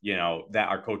that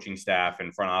our coaching staff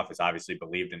and front office obviously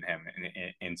believed in him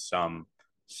in some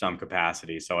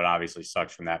capacity. So it obviously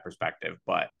sucks from that perspective.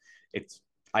 But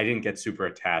I didn't get super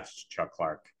attached to Chuck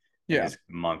Clark in Yeah. his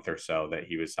month or so that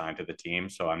he was signed to the team.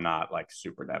 So I'm not like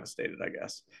super devastated, I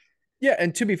guess. Yeah,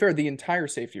 and to be fair, the entire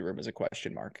safety room is a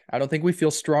question mark. I don't think we feel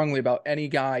strongly about any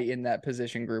guy in that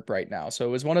position group right now. So it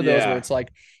was one of those where Yeah. it's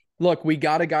like, look, we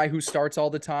got a guy who starts all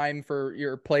the time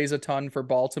plays a ton for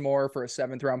Baltimore for a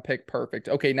 7th-round pick. Perfect.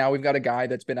 Okay, now we've got a guy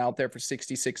that's been out there for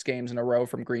 66 games in a row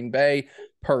from Green Bay.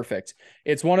 Perfect.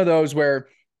 It's one of those where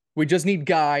we just need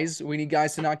guys. We need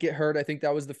guys to not get hurt. I think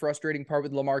that was the frustrating part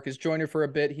with LaMarcus Joyner for a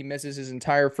bit. He misses his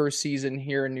entire first season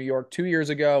here in New York 2 years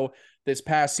ago. This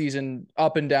past season,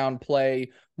 up and down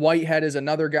play. Whitehead is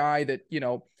another guy that,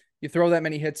 you throw that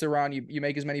many hits around, you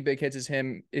make as many big hits as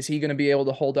him. Is he going to be able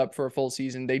to hold up for a full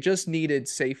season? They just needed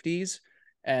safeties.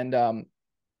 And,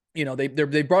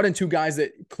 they brought in 2 guys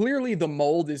that clearly the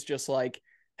mold is just like,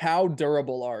 how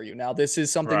durable are you? Now, this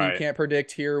is something you can't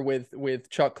predict here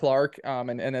with Chuck Clark.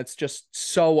 And it's just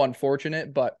so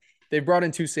unfortunate, but they've brought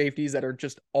in 2 safeties that are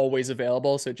just always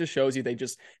available. So it just shows you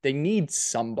they need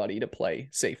somebody to play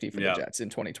safety for the Jets in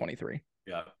 2023.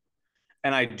 Yeah.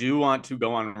 And I do want to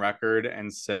go on record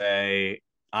and say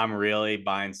I'm really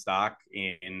buying stock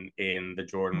in the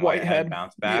Jordan Whitehead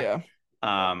bounce back.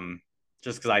 Yeah.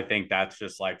 Just because I think that's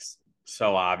just like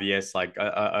so obvious, like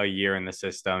a year in the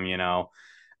system,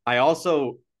 I always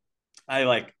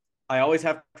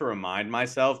have to remind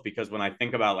myself, because when I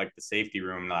think about like the safety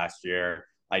room last year,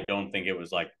 I don't think it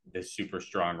was like this super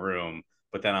strong room.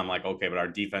 But then I'm like, okay, but our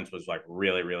defense was like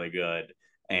really, really good.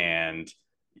 And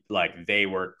like they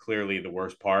were clearly the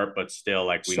worst part, but still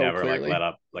like we never like let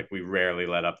up, like we rarely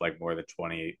let up like more than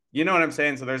 20. You know what I'm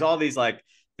saying? So there's all these like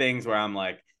things where I'm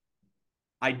like,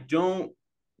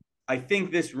 I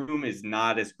think this room is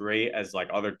not as great as like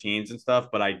other teams and stuff,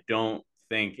 but I don't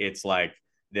think it's like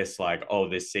this, like, oh,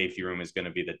 this safety room is going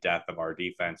to be the death of our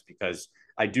defense, because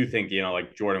I do think,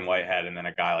 like Jordan Whitehead and then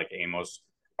a guy like Amos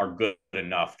are good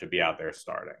enough to be out there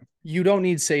starting. You don't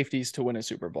need safeties to win a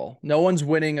Super Bowl. No one's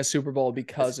winning a Super Bowl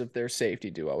because of their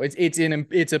safety duo.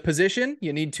 It's a position.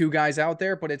 You need 2 guys out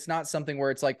there, but it's not something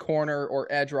where it's like corner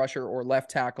or edge rusher or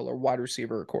left tackle or wide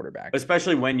receiver or quarterback.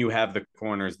 Especially when you have the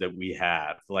corners that we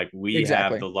have. Like we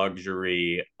have the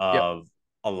luxury of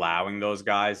allowing those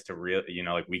guys to really,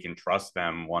 like we can trust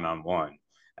them one-on-one.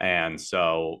 And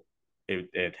so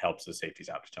it helps the safeties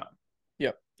out a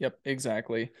ton. Yep,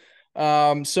 exactly.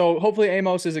 So hopefully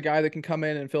Amos is a guy that can come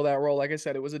in and fill that role. Like I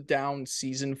said, it was a down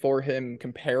season for him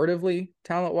comparatively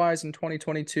talent-wise in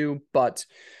 2022, but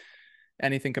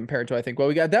anything compared to, I think,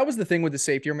 that was the thing with the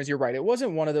safety room, is you're right. It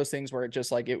wasn't one of those things where it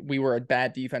just like we were a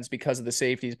bad defense because of the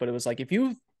safeties, but it was like, if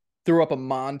you threw up a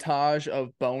montage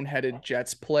of boneheaded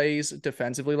Jets plays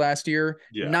defensively last year,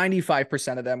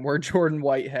 95% of them were Jordan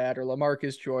Whitehead or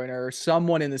LaMarcus Joyner or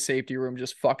someone in the safety room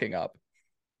just fucking up.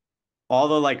 All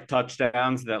the like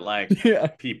touchdowns that like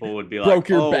people would be like,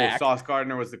 back. Sauce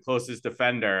Gardner was the closest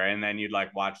defender, and then you'd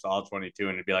like watch the all 22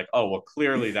 and it'd be like, oh well,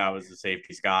 clearly that was the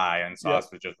safety's guy and Sauce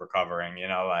was just recovering,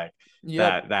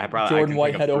 that probably Jordan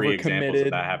Whitehead overcommitted. Examples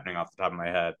of that happening off the top of my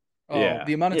head.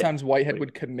 The amount of times Whitehead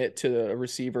would commit to a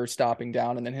receiver stopping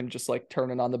down and then him just like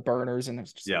turning on the burners, and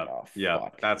it's just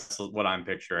fuck. That's what I'm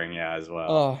picturing as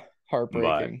well. Oh,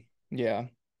 heartbreaking. But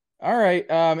all right.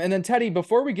 And then Teddy,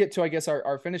 before we get to, I guess,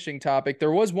 our finishing topic,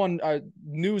 there was one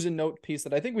news and note piece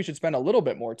that I think we should spend a little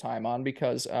bit more time on,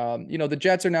 because, the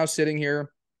Jets are now sitting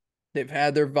here. They've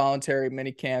had their voluntary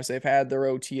mini camps. They've had their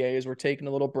OTAs. We're taking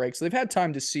a little break. So they've had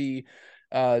time to see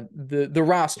the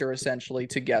roster essentially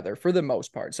together for the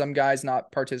most part. Some guys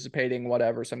not participating,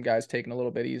 whatever. Some guys taking a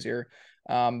little bit easier.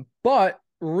 But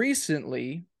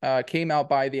recently came out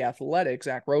by The Athletic,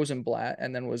 Zach Rosenblatt,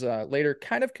 and then was later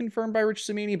kind of confirmed by Rich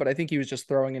Cimini, but I think he was just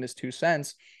throwing in his 2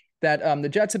 cents, that the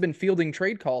Jets have been fielding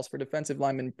trade calls for defensive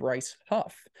lineman Bryce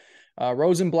Huff.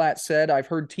 Rosenblatt said, I've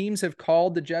heard teams have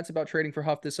called the Jets about trading for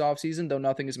Huff this offseason, though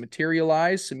nothing has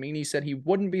materialized. Cimini said he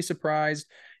wouldn't be surprised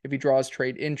if he draws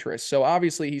trade interest. So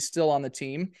obviously he's still on the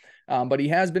team, but he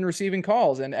has been receiving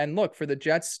calls. And look, for the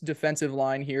Jets defensive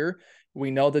line here, we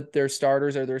know that their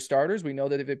starters are their starters. We know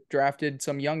that they've drafted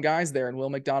some young guys there, and Will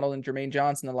McDonald and Jermaine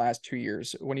Johnson the last 2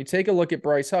 years. When you take a look at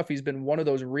Bryce Huff, he's been one of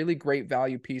those really great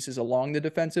value pieces along the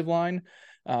defensive line.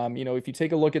 If you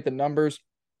take a look at the numbers,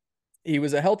 he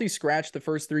was a healthy scratch the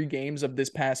first 3 games of this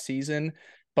past season,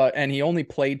 and he only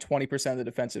played 20% of the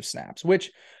defensive snaps, which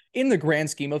in the grand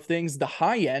scheme of things, the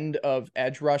high end of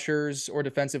edge rushers or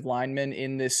defensive linemen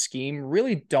in this scheme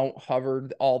really don't hover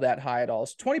all that high at all.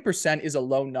 So 20% is a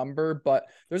low number, but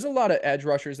there's a lot of edge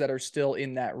rushers that are still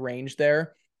in that range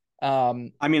there.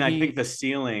 I mean, I think He the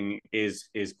ceiling is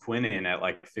Quinnen at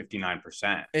like 59%,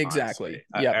 honestly. exactly.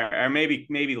 Yep. Or maybe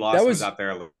That Lawson was was out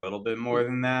there a little bit more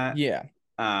than that. yeah.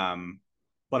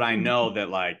 But I know that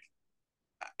like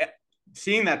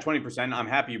seeing that 20%, I'm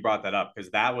happy you brought that up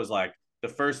because that was like the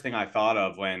first thing I thought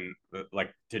of when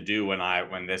like to do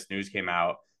when this news came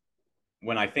out.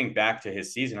 When I think back to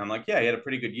his season, I'm like, yeah, he had a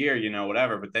pretty good year,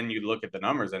 whatever. But then you look at the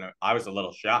numbers and I was a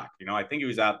little shocked. I think he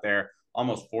was out there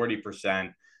almost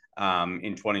 40%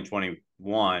 in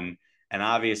 2021. And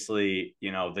obviously,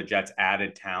 the Jets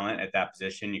added talent at that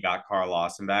position. You got Carl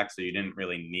Lawson back, so you didn't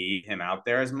really need him out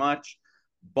there as much.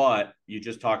 But you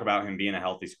just talk about him being a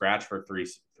healthy scratch for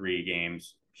three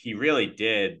games. He really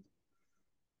did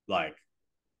like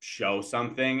show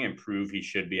something and prove he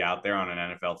should be out there on an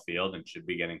NFL field and should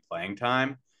be getting playing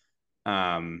time.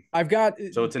 I've got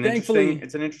So it's an thankfully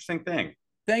interesting thing.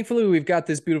 Thankfully, we've got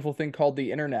this beautiful thing called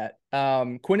the internet.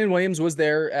 Quinnen Williams was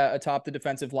there atop the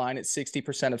defensive line at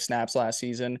 60% of snaps last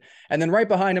season. And then right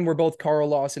behind him were both Carl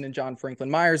Lawson and John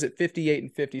Franklin Myers at 58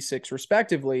 and 56,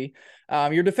 respectively.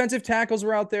 Your defensive tackles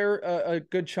were out there a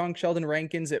good chunk. Sheldon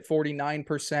Rankins at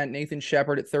 49%, Nathan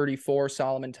Shepard at 34,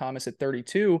 Solomon Thomas at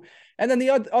 32. And then the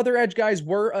other edge guys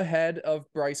were ahead of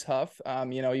Bryce Huff.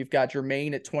 You've got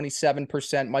Jermaine at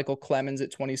 27%, Michael Clemens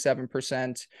at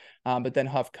 27%. But then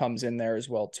Huff comes in there as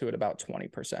well too at about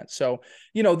 20%. So,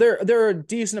 there are a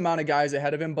decent amount of guys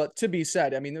ahead of him, but to be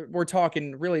said, I mean, we're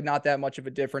talking really not that much of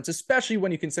a difference, especially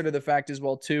when you consider the fact as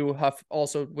well too, Huff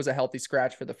also was a healthy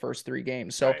scratch for the first 3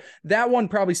 games. So right. That one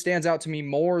probably stands out to me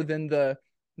more than the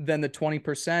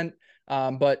 20%.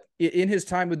 But in his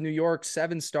time with New York,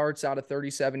 7 starts out of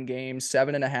 37 games,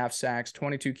 7.5 sacks,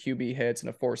 22 QB hits, and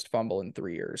a forced fumble in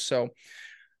 3 years. So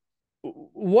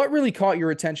what really caught your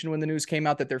attention when the news came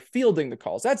out that they're fielding the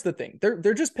calls? That's the thing.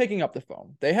 They're just picking up the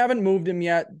phone. They haven't moved him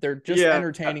yet. They're just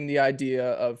entertaining the idea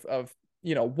of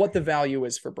what the value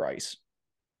is for Bryce.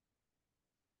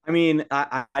 I mean,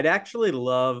 I'd actually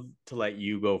love to let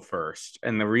you go first.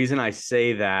 And the reason I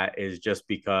say that is just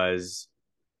because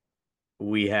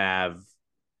I've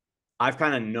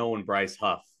kind of known Bryce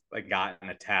Huff, like gotten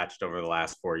attached over the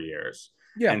last 4 years.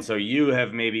 Yeah. And so you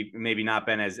have maybe not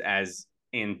been as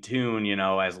in tune,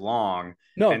 as long.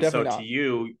 No, and so definitely not. To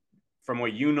you, from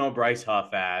what you know Bryce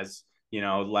Huff as,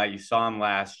 like you saw him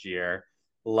last year,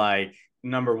 like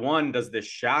number one, does this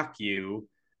shock you?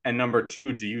 And number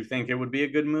two, do you think it would be a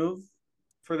good move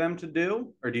for them to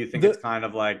do? Or do you think it's kind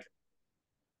of like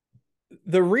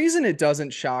the reason it doesn't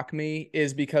shock me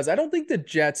is because I don't think the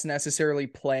Jets necessarily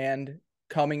planned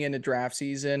coming into draft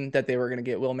season that they were going to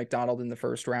get Will McDonald in the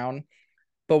first round.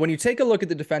 But when you take a look at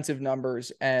the defensive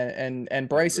numbers and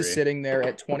Bryce is sitting there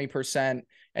at 20%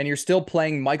 and you're still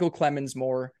playing Michael Clemens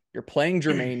more, you're playing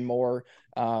Jermaine more.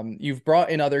 You've brought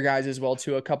in other guys as well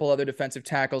too, a couple other defensive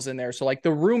tackles in there. So like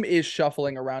the room is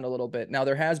shuffling around a little bit. Now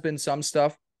there has been some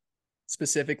stuff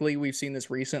specifically. We've seen this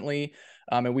recently.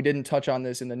 And we didn't touch on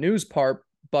this in the news part,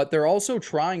 but they're also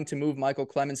trying to move Michael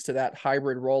Clemens to that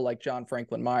hybrid role like John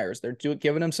Franklin Myers. They're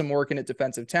giving him some work in at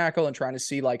defensive tackle and trying to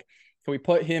see like, can we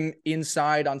put him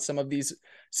inside on some of these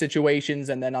situations?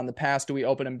 And then on the pass, do we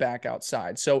open him back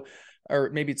outside? So,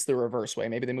 or maybe it's the reverse way.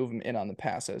 Maybe they move him in on the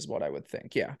pass is what I would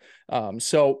think. Yeah.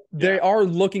 They are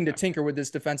looking to tinker with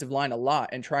this defensive line a lot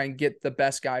and try and get the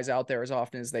best guys out there as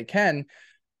often as they can.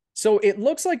 So it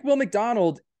looks like Will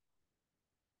McDonald,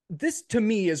 this to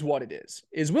me is what it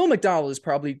is Will McDonald is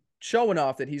probably showing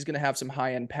off that he's going to have some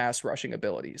high-end pass rushing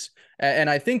abilities. And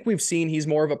I think we've seen he's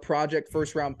more of a project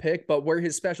first-round pick, but where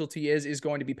his specialty is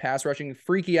going to be pass rushing,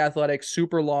 freaky athletic,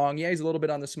 super long. Yeah, he's a little bit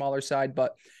on the smaller side,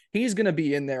 but he's going to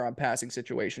be in there on passing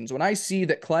situations. When I see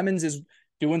that Clemens is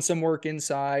doing some work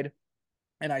inside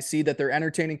and I see that they're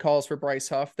entertaining calls for Bryce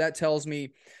Huff, that tells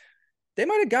me they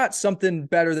might have got something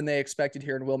better than they expected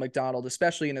here in Will McDonald,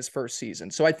 especially in his first season.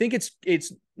 So I think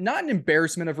it's not an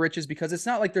embarrassment of riches because it's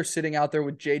not like they're sitting out there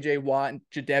with J.J. Watt and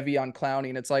Jadeveon Clowney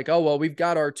and it's like, oh, well, we've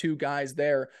got our 2 guys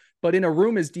there. But in a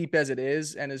room as deep as it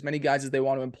is and as many guys as they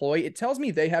want to employ, it tells me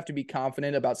they have to be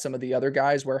confident about some of the other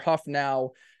guys where Huff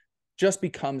now just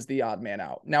becomes the odd man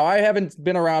out. Now, I haven't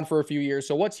been around for a few years,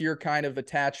 so what's your kind of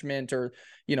attachment or,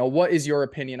 what is your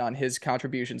opinion on his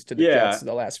contributions to the Jets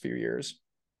the last few years?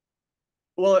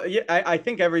 Well, yeah, I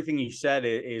think everything you said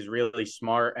is really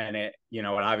smart, and it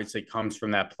obviously comes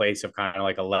from that place of kind of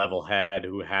like a level head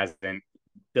who hasn't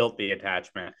built the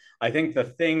attachment. I think the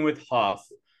thing with Huff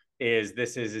is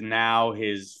this is now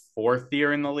his 4th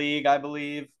year in the league, I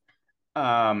believe,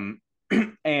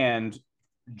 and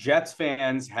Jets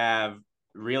fans have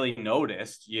really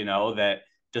noticed, that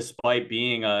despite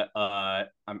being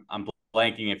I'm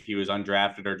blanking if he was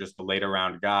undrafted or just a later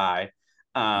round guy,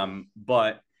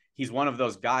 but he's one of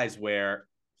those guys where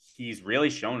he's really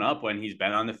shown up when he's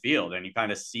been on the field, and you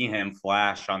kind of see him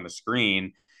flash on the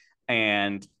screen.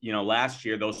 And, last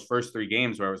year, those first 3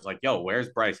 games where it was like, yo, where's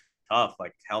Bryce Huff?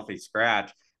 Like, healthy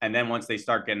scratch. And then once they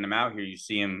start getting him out here, you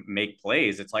see him make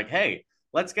plays. It's like, hey,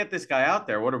 let's get this guy out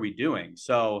there. What are we doing?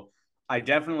 So I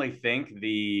definitely think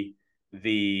the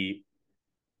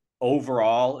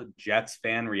overall Jets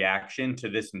fan reaction to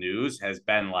this news has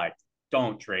been like,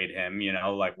 don't trade him,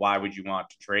 like, why would you want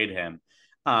to trade him?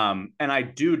 And I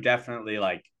do definitely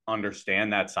like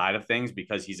understand that side of things,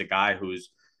 because he's a guy who's,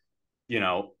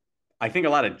 I think a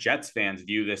lot of Jets fans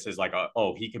view this as like,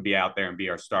 he could be out there and be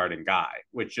our starting guy,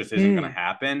 which just isn't going to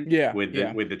happen with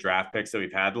the draft picks that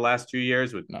we've had the last 2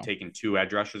 years, with taking 2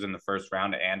 edge rushers in the first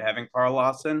round and having Carl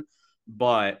Lawson.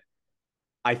 But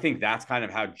I think that's kind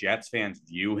of how Jets fans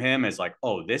view him, as like,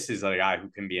 this is a guy who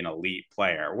can be an elite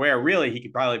player, where really he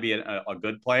could probably be a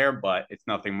good player, but it's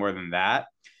nothing more than that.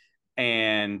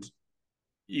 And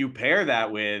you pair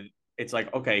that with, it's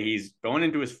like, okay, he's going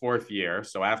into his 4th year.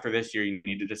 So after this year, you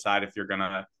need to decide if you're going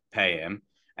to pay him.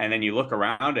 And then you look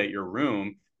around at your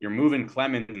room, you're moving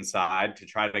Clemens inside to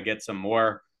try to get some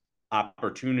more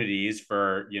opportunities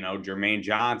for, Jermaine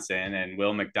Johnson and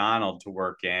Will McDonald to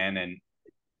work in,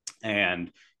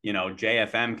 and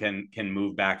JFM can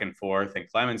move back and forth, and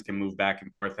Clemens can move back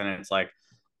and forth. And it's like,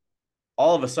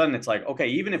 all of a sudden it's like, okay,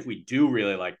 even if we do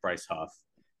really like Bryce Huff,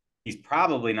 he's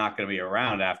probably not going to be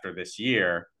around after this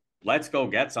year. Let's go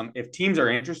get some. If teams are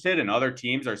interested and other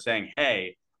teams are saying,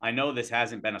 hey, I know this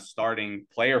hasn't been a starting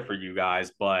player for you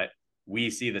guys, but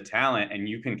we see the talent and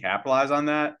you can capitalize on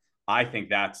that, I think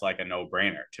that's like a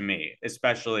no-brainer to me,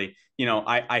 especially,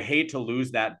 I hate to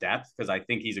lose that depth, because I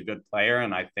think he's a good player,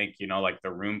 and I think, like,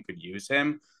 the room could use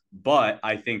him. But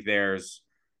I think there's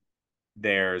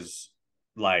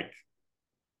like,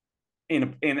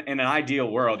 in an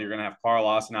ideal world, you're going to have Carl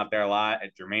Lawson out there a lot,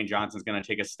 and Jermaine Johnson's going to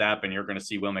take a step, and you're going to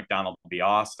see Will McDonald be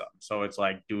awesome. So it's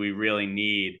like, do we really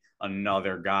need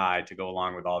another guy to go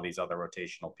along with all these other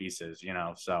rotational pieces,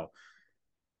 So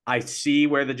I see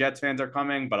where the Jets fans are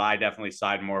coming, but I definitely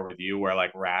side more with you, where,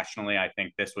 like, rationally, I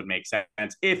think this would make sense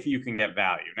if you can get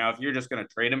value. Now, if you're just going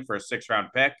to trade him for a 6th-round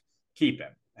pick, keep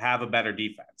him, have a better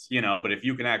defense, but if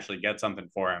you can actually get something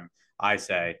for him, I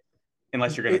say,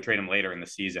 unless you're going to trade him later in the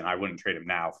season, I wouldn't trade him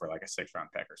now for like a 6th-round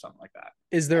pick or something like that.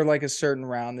 Is there like a certain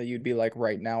round that you'd be like,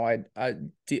 right now,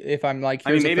 if I'm like,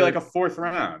 I mean, maybe like a 4th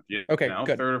round, okay,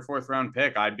 good. 3rd or 4th round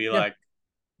pick, I'd be like,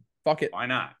 fuck it. Why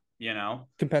not?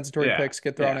 Compensatory picks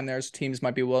get thrown in there. So teams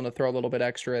might be willing to throw a little bit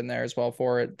extra in there as well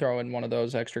for it. Throw in one of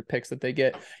those extra picks that they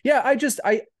get. Yeah,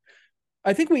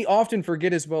 I think we often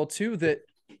forget as well too that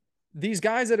these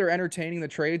guys that are entertaining the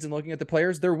trades and looking at the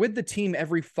players, they're with the team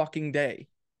every fucking day.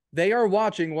 They are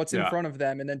watching what's in front of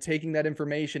them and then taking that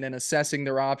information and assessing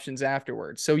their options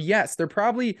afterwards. So yes, they're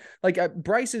probably like,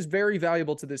 Bryce is very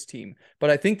valuable to this team, but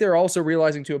I think they're also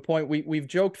realizing to a point, we've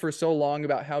joked for so long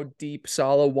about how deep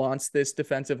Saleh wants this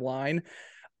defensive line.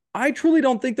 I truly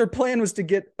don't think their plan was to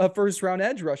get a 1st-round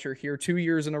edge rusher here 2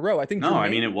 years in a row. I think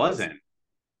it wasn't.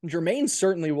 Jermaine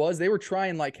certainly was. They were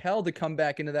trying like hell to come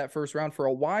back into that 1st round for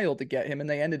a while to get him, and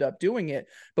they ended up doing it.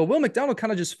 But Will McDonald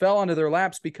kind of just fell onto their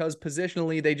laps because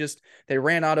positionally they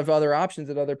ran out of other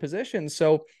options at other positions.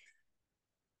 So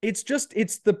it's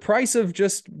the price of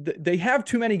they have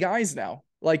too many guys now.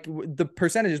 Like the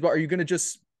percentages, but are you going to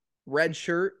just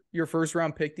redshirt your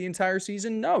 1st-round pick the entire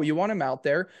season? No, you want him out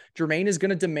there. Jermaine is going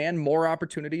to demand more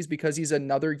opportunities because he's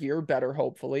another year better,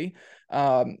 hopefully.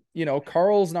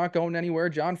 Carl's not going anywhere.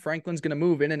 John Franklin's going to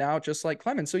move in and out just like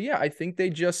Clemens. So yeah, I think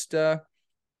they just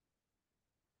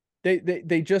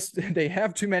they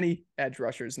have too many edge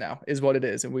rushers now is what it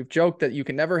is. And we've joked that you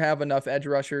can never have enough edge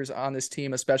rushers on this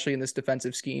team, especially in this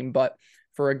defensive scheme. But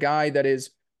for a guy that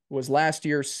was last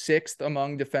year 6th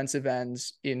among defensive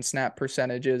ends in snap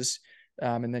percentages,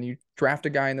 and then you draft a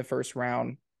guy in the 1st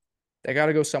round, they got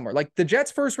to go somewhere. Like the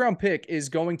Jets' 1st-round pick is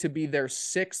going to be their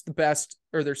 6th best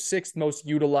or their 6th most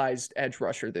utilized edge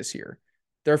rusher this year.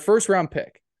 Their 1st-round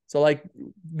pick. So like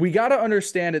we got to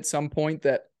understand at some point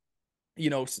that,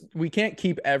 we can't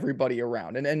keep everybody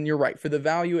around. And you're right, for the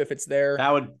value, if it's there,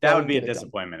 that would be a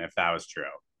disappointment if that was true.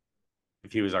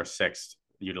 If he was our 6th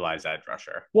utilized edge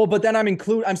rusher. Well, but then I'm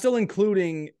still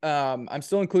including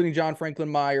John Franklin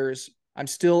Myers. I'm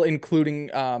still including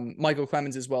Michael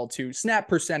Clemens as well too, snap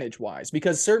percentage wise,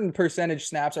 because certain percentage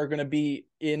snaps are going to be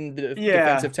in the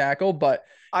defensive tackle. But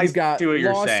you've got see what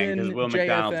you're Lawson, saying, because Will JFM,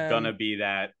 McDonald's going to be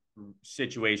that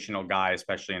situational guy,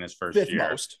 especially in his first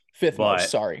year. Fifth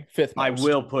most. I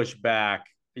will push back.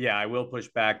 Yeah, I will push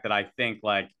back that I think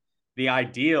like the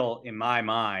ideal in my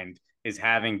mind is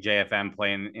having JFM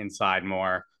playing inside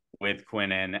more, with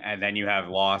Quinnen, and then you have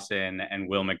Lawson and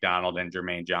Will McDonald and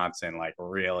Jermaine Johnson, like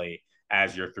really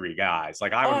as your three guys.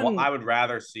 Like I would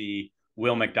rather see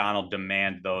Will McDonald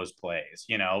demand those plays,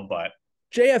 but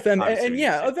JFM, obviously and we need to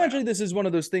yeah, see it play eventually out. this is one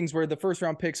of those things where the first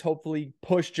round picks hopefully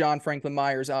push John Franklin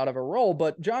Myers out of a role,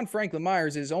 but John Franklin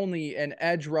Myers is only an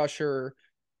edge rusher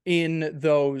in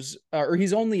those, or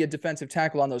he's only a defensive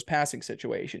tackle on those passing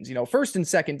situations. First and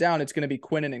second down, it's going to be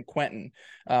Quinnen and Quentin,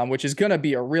 which is going to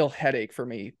be a real headache for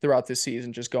me throughout this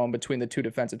season, just going between the two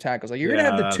defensive tackles. Like you're going to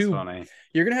have the That's two, funny.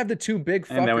 you're going to have the two big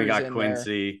fuckers And then we got in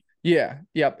Quincy. there. Yeah.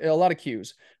 Yep. A lot of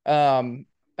cues. But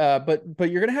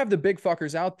you're gonna have the big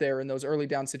fuckers out there in those early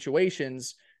down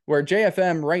situations where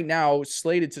JFM right now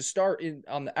slated to start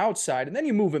on the outside, and then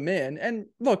you move him in. And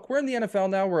look, we're in the NFL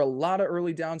now where a lot of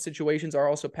early down situations are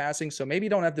also passing, so maybe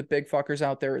you don't have the big fuckers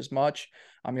out there as much.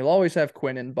 You'll always have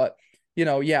Quinnen, but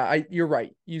you're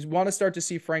right. You want to start to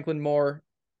see Franklin more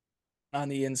on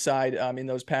the inside in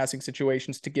those passing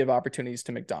situations to give opportunities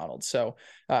to McDonald. So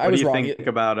I was wrong. What do you think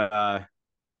about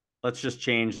let's just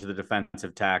change the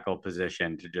defensive tackle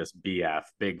position to just BF,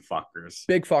 big fuckers.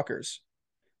 Big fuckers.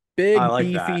 Big I like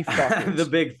beefy that. fuckers. The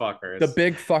big fuckers. The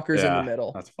big fuckers in the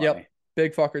middle. That's funny. Yep.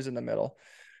 Big fuckers in the middle.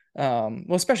 Well,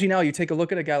 especially now you take a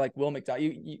look at a guy like Will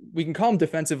McDonald. We can call him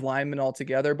defensive lineman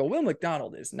altogether, but Will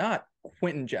McDonald is not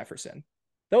Quentin Jefferson.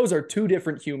 Those are two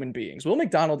different human beings. Will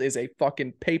McDonald is a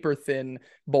fucking paper thin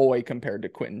boy compared to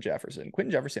Quentin Jefferson.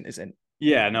 Quentin Jefferson isn't.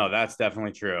 Yeah, no, that's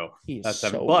definitely true. He's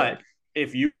so but good.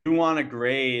 If you want to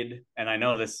grade, and I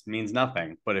know this means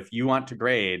nothing, but if you want to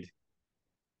grade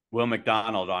Will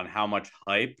McDonald on how much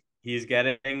hype he's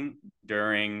getting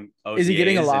during OTAs is he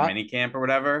getting a lot? and minicamp or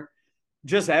whatever,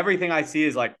 just everything I see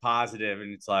is like positive.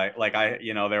 And it's like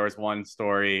there was one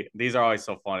story. These are always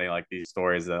so funny, like these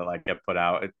stories that like get put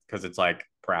out because it's like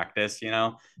practice,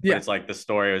 But it's like the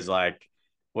story was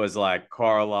like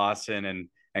Carl Lawson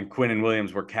and Quinnen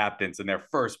Williams were captains, and their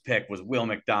first pick was Will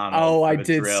McDonald. Oh, I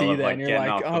did see that. Like, and you're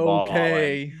like,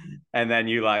 okay. And then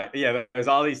you there's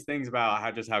all these things about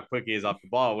how quick he is off the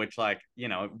ball, which it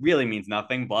really means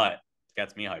nothing, but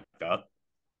gets me hyped up.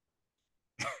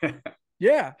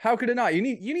 Yeah, how could it not? You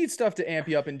need stuff to amp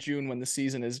you up in June when the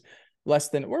season is less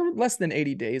than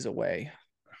 80 days away.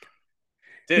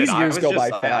 Dude, these years go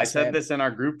by fast. I said this in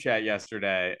our group chat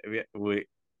yesterday.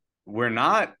 We're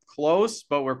not close,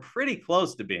 but we're pretty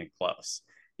close to being close.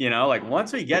 Like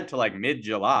once we get to like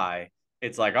mid-July,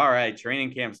 it's like, all right,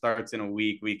 training camp starts in a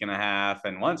week and a half.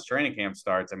 And once training camp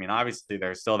starts, I mean, obviously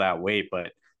there's still that wait,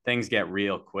 but things get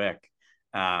real quick.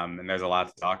 And there's a lot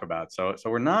to talk about. So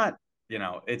we're not,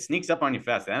 it sneaks up on you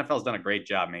fast. The NFL's done a great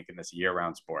job making this a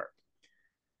year-round sport.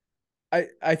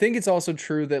 I think it's also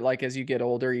true that like as you get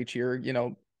older each year,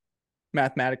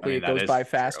 mathematically it goes by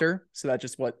faster. True. So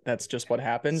that's just what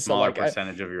happens. Smaller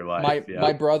percentage of your life.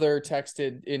 My brother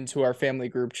texted into our family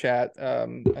group chat. I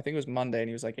think it was Monday, and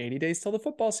he was like 80 days till the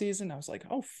football season. I was like,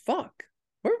 oh fuck.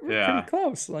 We're pretty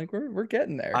close. Like we're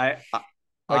getting there.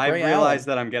 I realized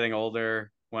that I'm getting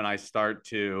older when I start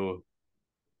to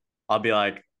I'll be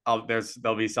like,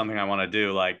 there'll be something I want to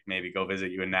do, like maybe go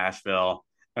visit you in Nashville.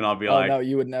 And I'll be like, no,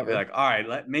 you would never. Like, all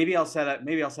right, maybe I'll set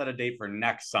a date for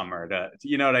next summer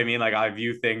you know what I mean? Like I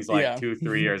view things like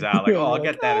 2-3 years out, like, I'll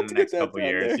get that in the next couple of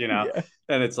years, Yeah.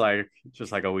 And it's like,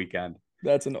 just like a weekend.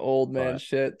 That's an old man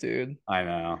shit, dude. I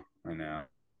know.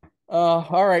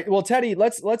 All right. Well, Teddy,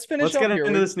 let's finish. Let's get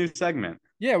into this new segment.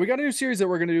 Yeah, we got a new series that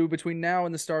we're going to do between now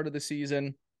and the start of the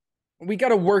season. We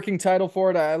got a working title for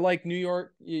it. I like New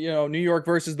York, New York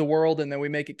versus the world. And then we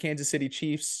make it Kansas City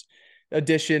Chiefs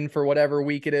edition for whatever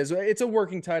week it is. It's a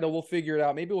working title. We'll figure it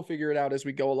out. Maybe we'll figure it out as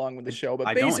we go along with the show. But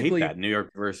I don't hate that. New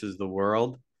York versus the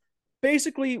world.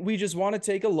 Basically, we just want to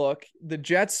take a look. The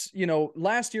Jets,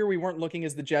 last year we weren't looking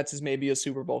as the Jets as maybe a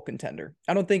Super Bowl contender.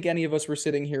 I don't think any of us were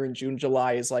sitting here in June,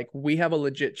 July is like, we have a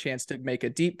legit chance to make a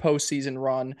deep postseason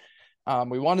run.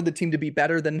 We wanted the team to be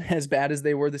better than as bad as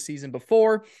they were the season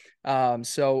before.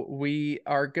 So we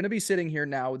are going to be sitting here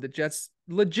now with the Jets'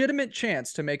 legitimate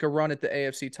chance to make a run at the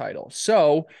AFC title.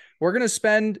 So we're going to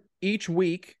spend each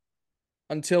week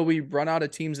until we run out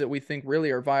of teams that we think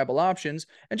really are viable options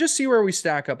and just see where we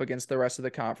stack up against the rest of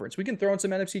the conference. We can throw in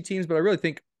some NFC teams, but I really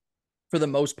think for the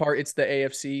most part, it's the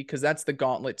AFC because that's the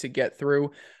gauntlet to get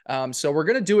through. So we're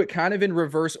going to do it kind of in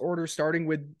reverse order, starting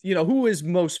with, who is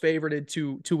most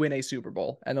favorited to win a Super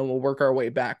Bowl. And then we'll work our way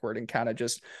backward and kind of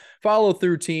just follow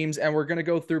through teams. And we're going to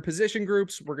go through position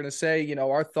groups. We're going to say,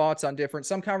 our thoughts on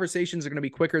some conversations are going to be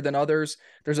quicker than others.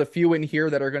 There's a few in here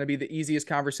that are going to be the easiest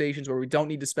conversations where we don't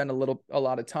need to spend a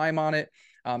lot of time on it.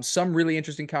 Some really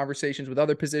interesting conversations with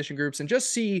other position groups and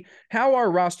just see how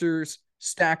our rosters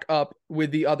stack up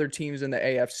with the other teams in the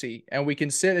AFC. And we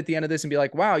can sit at the end of this and be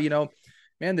like, wow,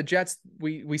 man, the Jets,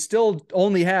 we still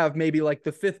only have maybe like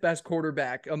the 5th best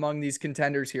quarterback among these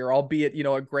contenders here, albeit,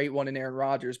 a great one in Aaron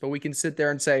Rodgers. But we can sit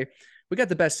there and say, we got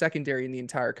the best secondary in the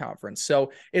entire conference.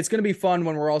 So it's going to be fun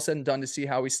when we're all said and done to see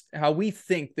how we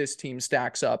think this team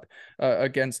stacks up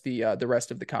against the rest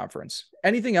of the conference.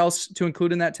 Anything else to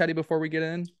include in that, Teddy, before we get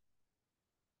in?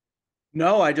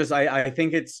 No, I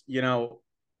think it's,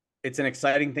 it's an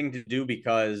exciting thing to do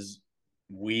because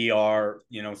we are,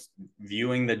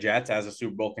 viewing the Jets as a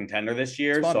Super Bowl contender this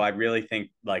year. So I really think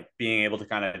like being able to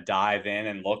kind of dive in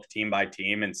and look team by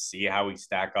team and see how we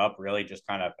stack up really just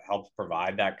kind of helps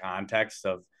provide that context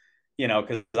of,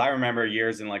 because I remember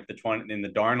years in like the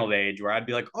Darnold age where I'd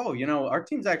be like, oh, our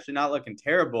team's actually not looking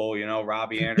terrible.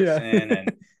 Robbie Anderson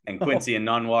and Quincy and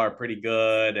Nunwa are pretty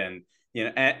good. And,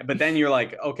 but then you're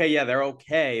like, okay, yeah, they're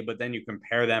okay. But then you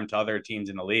compare them to other teams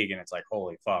in the league and it's like,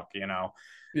 holy fuck,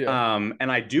 Yeah.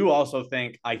 And I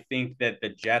think that the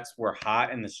Jets were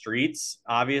hot in the streets,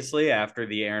 obviously, after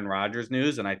the Aaron Rodgers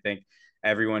news. And I think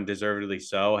everyone deservedly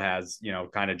so has,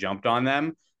 kind of jumped on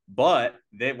them. But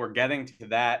they were getting to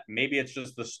that. Maybe it's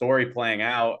just the story playing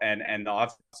out and the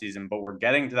offseason, but we're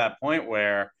getting to that point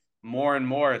where more and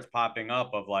more it's popping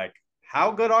up of like,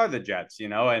 how good are the Jets,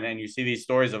 and you see these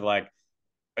stories of like,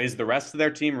 is the rest of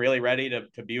their team really ready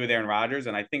to be with Aaron Rodgers?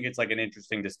 And I think it's like an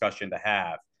interesting discussion to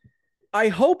have. I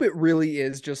hope it really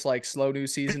is just like slow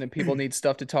news season and people need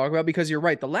stuff to talk about, because you're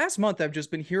right. The last month I've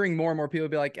just been hearing more and more people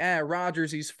be like,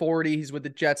 Rodgers, he's 40. He's with the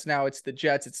Jets now. It's the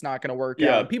Jets. It's not going to work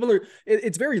out. And people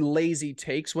it's very lazy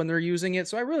takes when they're using it.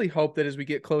 So I really hope that as we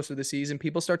get closer to the season,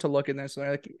 people start to look at this and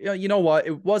they're like, you know what?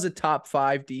 It was a top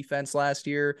 5 defense last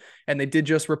year. And they did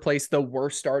just replace the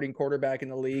worst starting quarterback in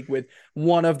the league with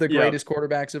one of the greatest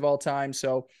quarterbacks of all time.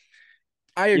 So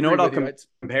I agree. You know what with I'll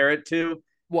compare it to?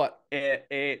 What?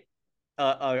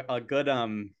 A good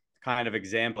kind of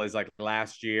example is like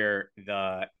last year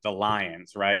the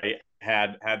Lions, right,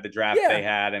 had the draft they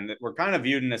had, and we're kind of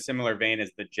viewed in a similar vein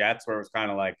as the Jets, where it was kind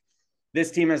of like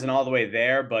this team isn't all the way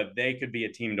there, but they could be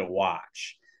a team to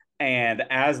watch. And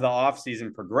as the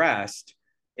offseason progressed,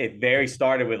 it very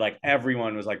started with like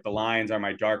everyone was like the Lions are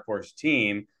my dark horse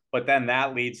team, but then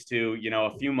that leads to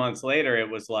a few months later it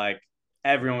was like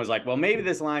everyone was like, well, maybe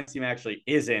this Lions team actually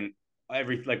isn't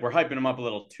we're hyping them up a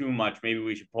little too much. Maybe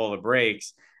we should pull the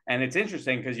brakes. And it's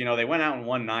interesting because, they went out and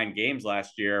won 9 games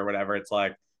last year or whatever. It's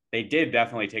like they did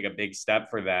definitely take a big step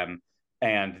for them.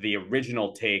 And the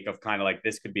original take of kind of like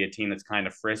this could be a team that's kind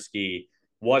of frisky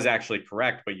was actually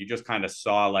correct. But you just kind of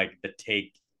saw like the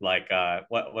take, like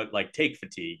like take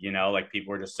fatigue, like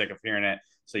people were just sick of hearing it.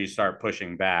 So you start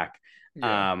pushing back.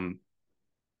 Yeah.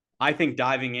 I think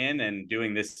diving in and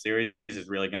doing this series is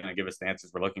really going to give us the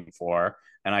answers we're looking for.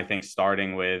 And I think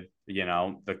starting with,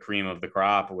 the cream of the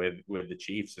crop with the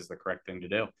Chiefs is the correct thing to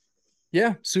do.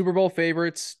 Yeah, Super Bowl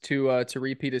favorites to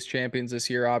repeat as champions this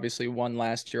year. Obviously, won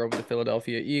last year over the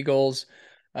Philadelphia Eagles.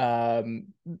 Well,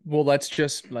 let's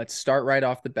start right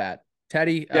off the bat.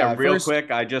 Teddy, real first,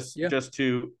 quick. I just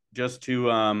to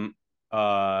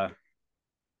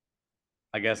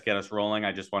I guess get us rolling.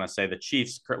 I just want to say the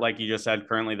Chiefs, like you just said,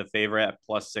 currently the favorite at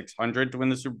plus 600 to win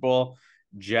the Super Bowl.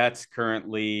 Jets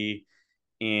currently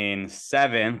in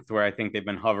 7th, where I think they've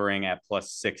been hovering at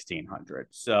plus 1,600.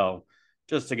 So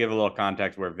just to give a little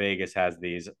context where Vegas has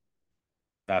these,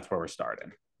 that's where we're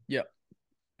starting. Yep.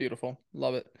 Beautiful.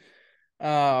 Love it.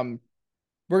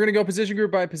 We're going to go position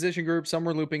group by position group. Some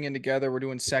we're looping in together. We're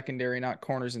doing secondary, not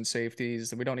corners and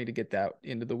safeties. We don't need to get that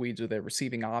into the weeds with the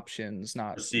receiving options,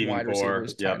 not wide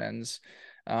receivers, tight ends.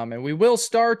 And we will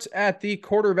start at the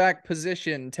quarterback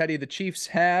position. Teddy, the Chiefs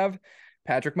have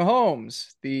Patrick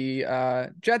Mahomes.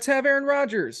 The Jets have Aaron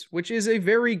Rodgers, which is a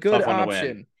very good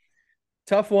option.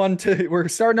 Tough one to, we're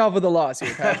starting off with a loss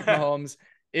here. Patrick Mahomes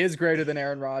is greater than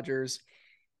Aaron Rodgers.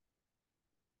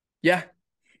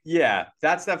 Yeah,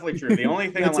 that's definitely true. The only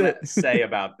thing I want to say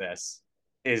about this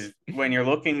is when you're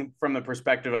looking from the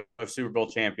perspective of Super Bowl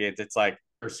champions, it's like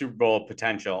for Super Bowl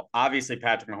potential. Obviously,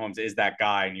 Patrick Mahomes is that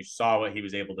guy, and you saw what he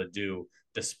was able to do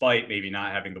despite maybe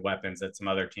not having the weapons that some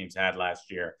other teams had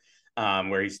last year,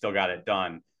 where he still got it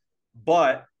done.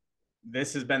 But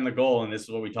this has been the goal, and this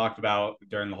is what we talked about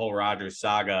during the whole Rodgers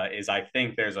saga, is I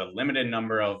think there's a limited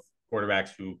number of quarterbacks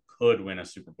who could win a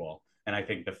Super Bowl. And I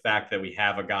think the fact that we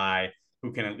have a guy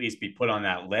who can at least be put on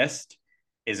that list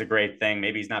is a great thing.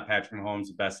 Maybe he's not Patrick Mahomes,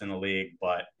 the best in the league,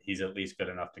 but he's at least good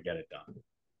enough to get it done.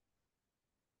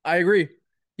 I agree.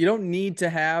 You don't need to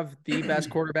have the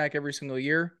best quarterback every single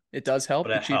year. It does help.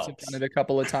 The Chiefs have done it a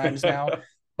couple of times now.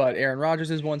 but Aaron Rodgers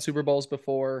has won Super Bowls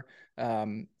before.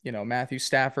 Matthew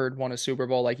Stafford won a Super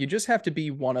Bowl. Like, you just have to be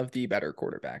one of the better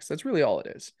quarterbacks. That's really all it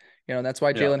is. And that's why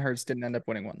Yeah. Jalen Hurts didn't end up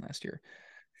winning one last year.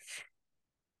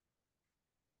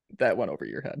 That went over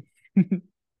your head.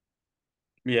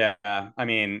 Yeah. I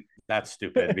mean, that's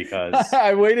stupid because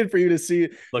I waited for you to see. You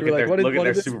were like, look at what their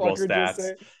did this Super Bowl fucker just stats.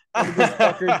 say? What did this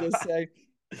fucker just say?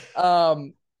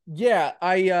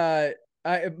 Yeah,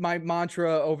 my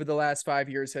mantra over the last 5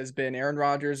 years has been Aaron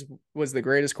Rodgers was the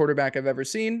greatest quarterback I've ever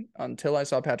seen until I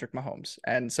saw Patrick Mahomes.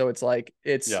 And so it's like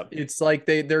Yep. it's like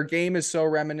their game is so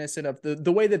reminiscent of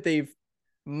the way that they've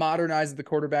modernized the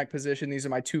quarterback position. These are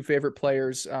my two favorite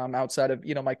players outside of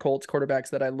my Colts quarterbacks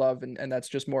that I love, and that's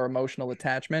just more emotional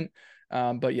attachment.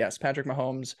 But yes, Patrick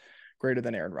Mahomes greater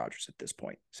than Aaron Rodgers at this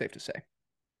point, safe to say.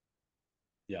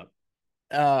 Yep.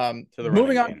 To the running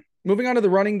Moving on, game. moving on to the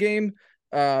running game.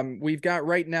 We've got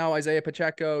right now Isaiah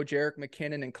Pacheco, Jerick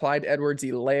McKinnon, and Clyde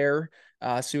Edwards-Helaire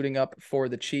suiting up for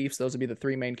the Chiefs. Those will be the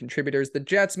three main contributors. The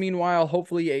Jets, meanwhile,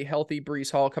 hopefully a healthy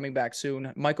Breece Hall coming back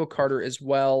soon. Michael Carter as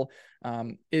well.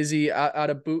 Izzy I had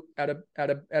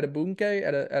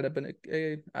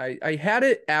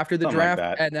it after the Something like draft,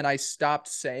 that. and then I stopped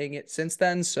saying it since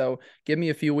then. So give me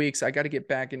a few weeks. I got to get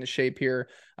back into shape here.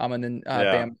 And then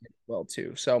Bam as well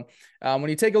too. So when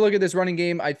you take a look at this running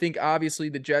game, I think obviously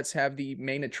the Jets have the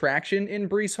main attraction in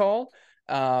Breece Hall.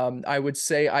 I would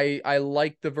say I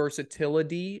like the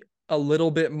versatility a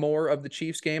little bit more of the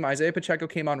Chiefs game. Isaiah Pacheco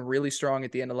came on really strong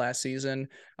at the end of last season.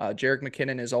 Jerick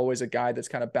McKinnon is always a guy that's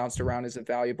kind of bounced around as a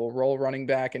valuable role running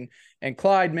back. And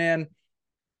Clyde, man,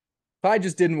 Clyde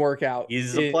just didn't work out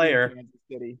He's a in player. Kansas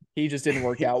City. He just didn't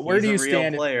work out. Where He's do a you real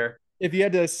stand player. if you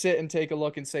had to sit and take a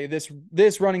look and say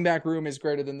this running back room is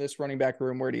greater than this running back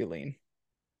room? Where do you lean?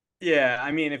 Yeah,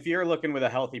 I mean, if you're looking with a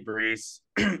healthy Breece,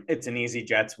 it's an easy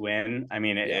Jets win. I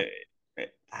mean, Yeah.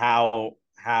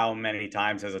 how many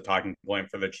times has a talking point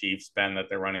for the Chiefs been that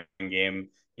their running game,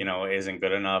 isn't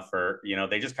good enough, or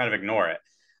they just kind of ignore it.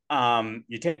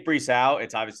 You take Breece out,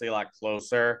 it's obviously a lot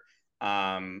closer.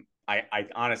 I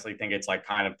honestly think it's like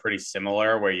kind of pretty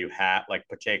similar where you have like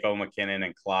Pacheco, McKinnon,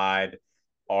 and Clyde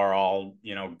are all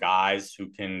guys who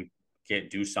can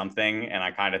do something, and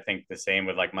I kind of think the same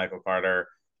with like Michael Carter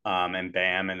and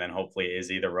Bam, and then hopefully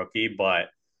Izzy the rookie. But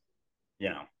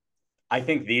I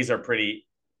think these are pretty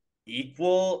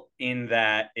equal in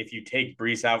that if you take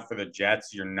Breece out for the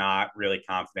Jets, you're not really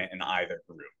confident in either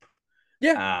group.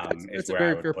 Yeah, Is that's a where I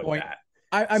very would fair put point. that.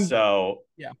 I'm So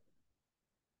yeah.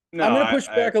 no, I'm gonna push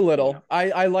back a you know, little.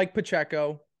 I like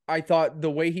Pacheco. I thought the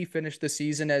way he finished the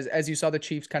season, as you saw the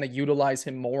Chiefs kind of utilize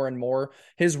him more and more,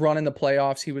 his run in the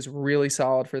playoffs, he was really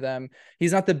solid for them.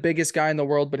 He's not the biggest guy in the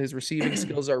world, but his receiving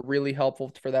skills are really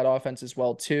helpful for that offense as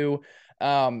well too.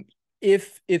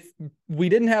 If we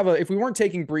weren't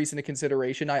taking Breece into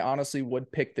consideration, I honestly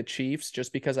would pick the Chiefs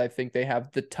just because I think they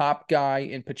have the top guy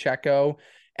in Pacheco.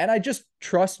 And I just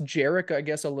trust Jerick, I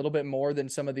guess, a little bit more than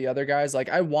some of the other guys. Like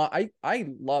I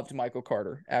loved Michael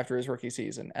Carter after his rookie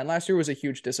season, and last year was a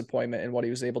huge disappointment in what he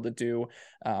was able to do.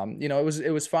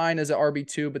 It was fine as an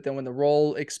RB2, but then when the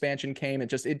role expansion came,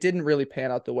 it didn't really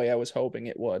pan out the way I was hoping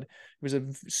it would. It was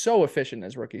so efficient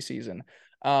as rookie season,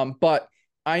 but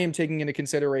I am taking into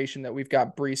consideration that we've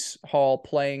got Breece Hall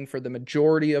playing for the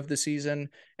majority of the season,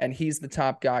 and he's the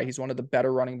top guy. He's one of the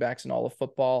better running backs in all of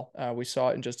football. We saw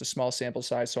it in just a small sample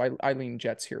size, so I lean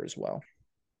Jets here as well.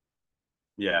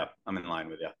 yeah, I'm in line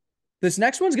with you. This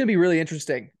next one's going to be really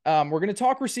interesting. We're going to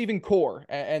talk receiving core,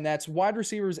 and that's wide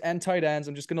receivers and tight ends.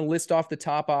 I'm just going to list off the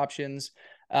top options.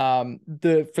 For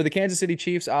the Kansas City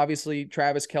Chiefs, obviously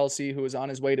Travis Kelce, who is on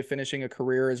his way to finishing a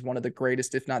career as one of the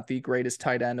greatest, if not the greatest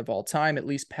tight end of all time, at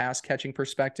least pass catching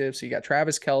perspective. So you got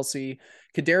Travis Kelce,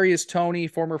 Kadarius Toney,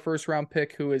 former first round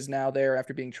pick, who is now there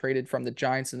after being traded from the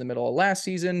Giants in the middle of last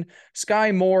season.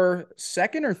 Sky Moore,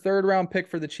 second or third round pick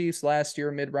for the Chiefs last year,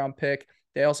 mid round pick.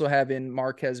 They also have in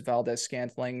Marquez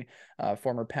Valdez-Scantling,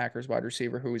 former Packers wide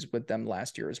receiver, who was with them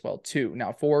last year as well too.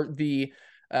 Now for the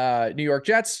New York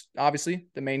Jets, obviously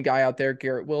the main guy out there,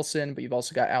 Garrett Wilson, but you've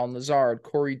also got Allen Lazard,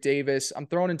 Corey Davis. I'm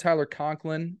throwing in Tyler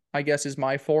Conklin, I guess is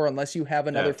my four, unless you have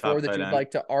another four that you'd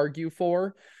like to argue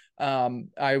for.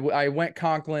 I went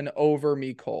Conklin over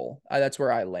Mecole. That's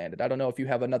where I landed. I don't know if you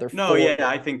have another No, four. yeah,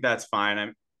 I think that's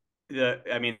fine.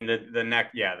 The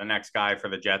next guy for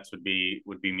the Jets would be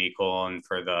Mecole, and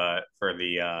for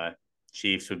the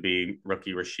Chiefs would be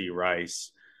rookie Rashee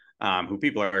Rice, who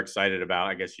people are excited about.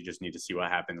 I guess you just need to see what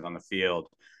happens on the field.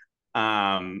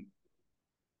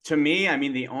 To me, I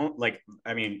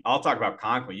mean, I'll talk about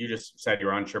Conklin. You just said you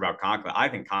were unsure about Conklin. I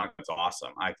think Conklin's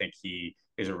awesome. I think he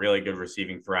is a really good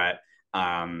receiving threat.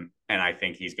 And I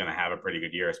think he's going to have a pretty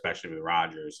good year, especially with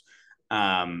Rodgers.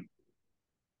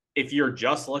 If you're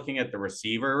just looking at the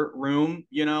receiver room,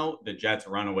 the Jets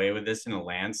run away with this in a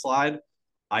landslide.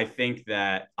 I think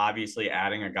that obviously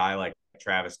adding a guy like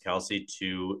Travis Kelce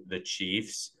to the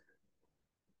Chiefs,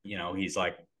 he's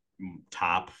like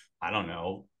top, I don't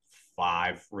know,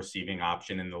 5 receiving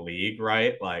option in the league,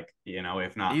 right? Like,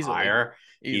 if not Easily. higher,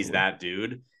 he's that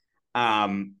dude.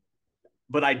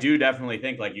 But I do definitely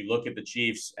think, like, you look at the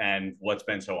Chiefs, and what's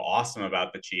been so awesome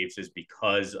about the Chiefs is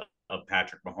because of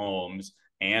Patrick Mahomes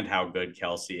and how good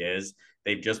Kelce is.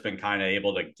 They've just been kind of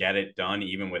able to get it done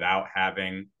even without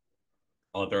having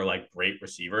other like great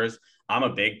receivers. I'm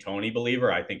a big Tony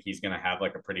believer. I think he's going to have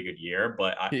like a pretty good year,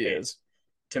 but He is.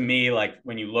 to me, like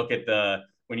when you look at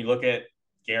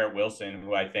Garrett Wilson,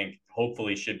 who I think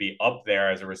hopefully should be up there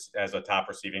as a top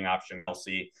receiving option,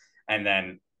 Kelce, and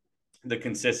then the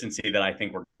consistency that I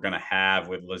think we're going to have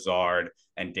with Lazard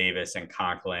and Davis and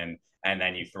Conklin. And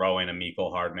then you throw in a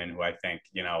Mecole Hardman, who I think,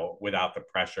 without the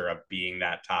pressure of being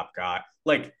that top guy,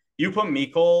 like you put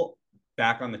Mecole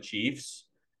back on the Chiefs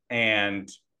and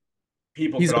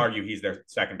people could argue he's their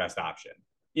second best option.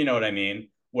 You know what I mean?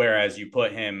 Whereas you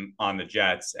put him on the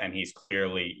Jets and he's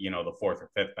clearly, the 4th or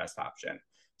 5th best option.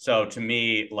 So to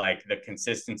me, like the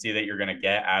consistency that you're going to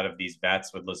get out of these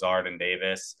vets with Lazard and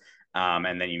Davis,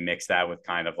 and then you mix that with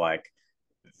kind of like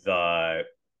the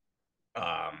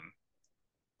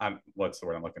what's the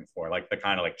word I'm looking for? Like the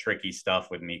kind of like tricky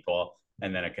stuff with Mecole,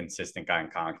 and then a consistent guy in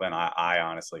Conklin. I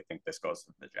honestly think this goes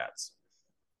to the Jets.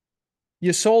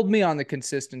 You sold me on the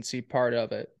consistency part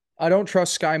of it. I don't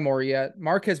trust Sky Moore yet.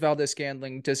 Marquez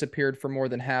Valdes-Scantling disappeared for more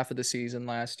than half of the season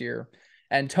last year.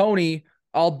 And Tony,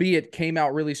 albeit came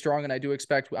out really strong, and I do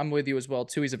expect, I'm with you as well,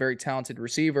 too. He's a very talented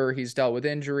receiver. He's dealt with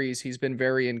injuries. He's been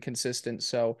very inconsistent.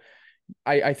 So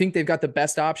I think they've got the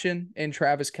best option in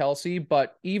Travis Kelce,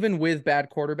 but even with bad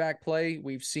quarterback play,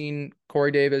 we've seen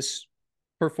Corey Davis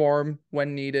perform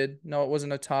when needed. No, it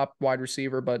wasn't a top wide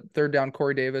receiver, but third down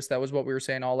Corey Davis, that was what we were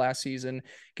saying all last season.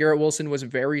 Garrett Wilson was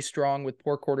very strong with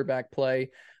poor quarterback play.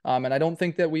 And I don't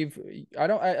think that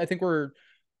I think we're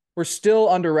still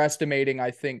underestimating,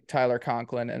 I think, Tyler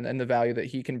Conklin and the value that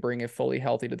he can bring if fully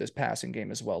healthy to this passing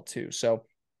game as well, too. So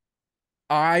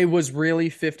I was really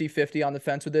 50-50 on the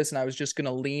fence with this, and I was just going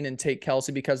to lean and take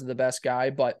Kelce because of the best guy.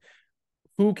 But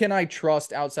who can I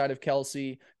trust outside of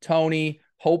Kelce? Tony,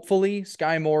 hopefully.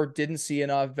 Sky Moore didn't see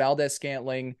enough.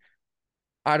 Valdes-Scantling,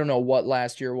 I don't know what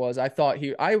last year was. I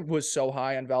was so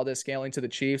high on Valdes-Scantling to the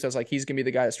Chiefs. I was like, he's going to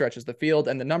be the guy that stretches the field,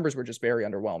 and the numbers were just very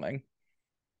underwhelming.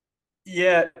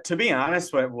 Yeah, to be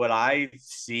honest, what I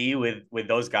see with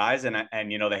those guys, and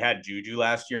they had Juju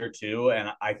last year too,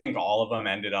 and I think all of them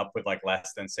ended up with like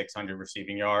less than 600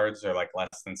 receiving yards or like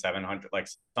less than 700, like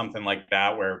something like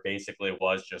that, where basically it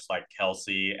was just like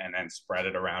Kelce and then spread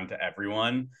it around to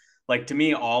everyone. Like to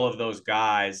me, all of those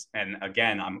guys, and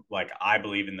again, I'm like I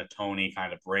believe in the Tony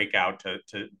kind of breakout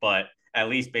but at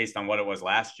least based on what it was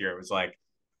last year, it was like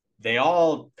they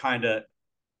all kind of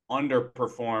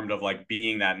underperformed of like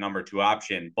being that number 2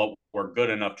 option, but were good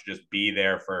enough to just be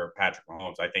there for Patrick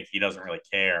Mahomes. I think he doesn't really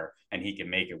care, and he can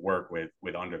make it work with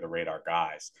under the radar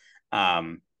guys.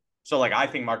 So like I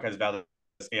think Marquez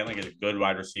Valdes-Scantling is a good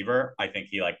wide receiver. I think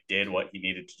he like did what he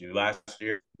needed to do last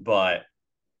year, but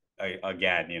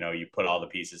again, you put all the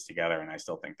pieces together, and I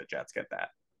still think the Jets get that.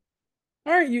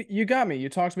 All right, you got me. You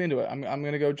talked me into it. I'm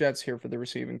going to go Jets here for the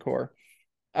receiving core.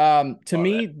 To Love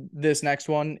me, it. this next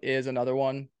one is another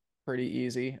one pretty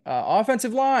easy.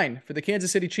 Offensive line for the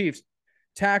Kansas City Chiefs.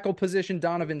 Tackle position,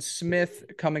 Donovan Smith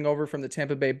coming over from the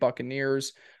Tampa Bay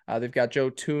Buccaneers. They've got Joe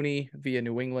Thuney via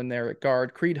New England there at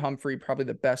guard. Creed Humphrey, probably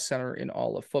the best center in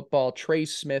all of football. Trey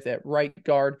Smith at right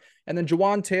guard. And then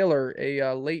Jawan Taylor,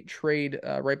 a late trade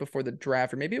right before the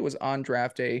draft, or maybe it was on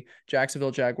draft day,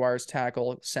 Jacksonville Jaguars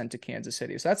tackle sent to Kansas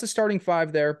City. So that's the starting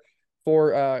 5 there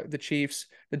for the Chiefs.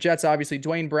 The Jets, obviously,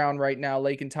 Dwayne Brown right now,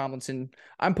 Laken Tomlinson.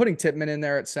 I'm putting Tippmann in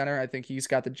there at center. I think he's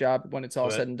got the job when it's all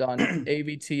said and done.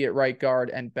 AVT at right guard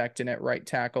and Becton at right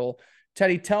tackle.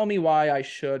 Teddy, tell me why I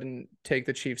shouldn't take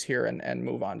the Chiefs here and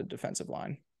move on to defensive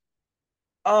line.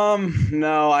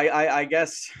 No, I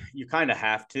guess you kind of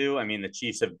have to. I mean, the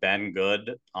Chiefs have been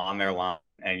good on their line,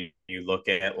 and you look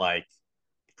at like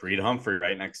Creed Humphrey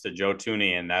right next to Joe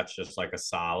Thuney, and that's just like a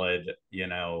solid,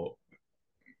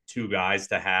 2 guys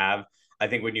to have. I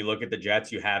think when you look at the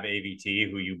Jets, you have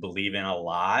AVT, who you believe in a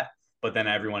lot, but then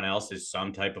everyone else is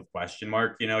some type of question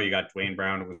mark. You got Dwayne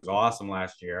Brown, who was awesome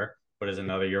last year, but is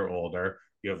another year older.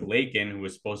 You have Laken, who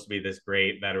was supposed to be this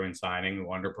great veteran signing, who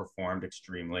underperformed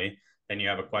extremely. Then you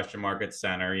have a question mark at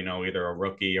center, either a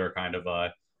rookie or kind of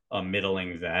a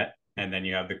middling vet. And then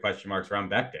you have the question marks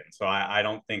around Becton. So I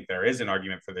don't think there is an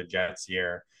argument for the Jets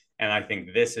here. And I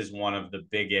think this is one of the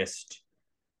biggest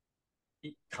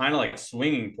kind of like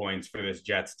swinging points for this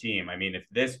Jets team. I mean, if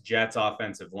this Jets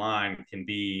offensive line can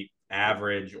be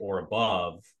average or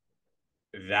above,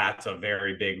 that's a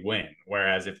very big win.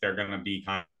 Whereas if they're going to be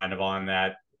kind of on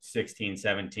that 16,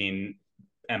 17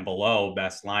 and below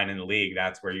best line in the league,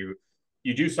 that's where you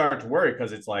do start to worry,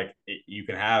 because it's like you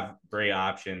can have great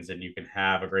options and you can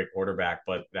have a great quarterback,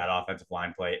 but that offensive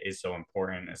line play is so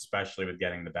important, especially with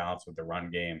getting the balance with the run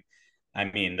game. I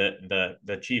mean,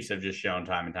 the Chiefs have just shown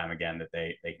time and time again that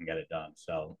they can get it done.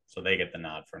 So they get the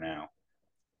nod for now.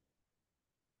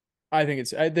 I think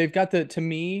they've got to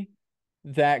me,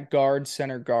 that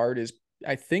center guard is,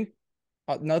 I think,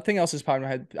 nothing else is popping in my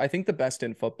head. I think the best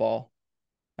in football.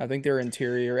 I think their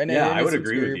interior Yeah, I would it's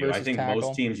agree with interior you. I versus think most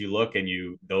tackle. teams you look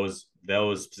and those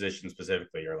positions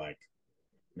specifically, you're like,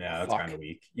 yeah, that's kind Fuck, of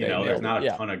weak. they There's nailed it. not a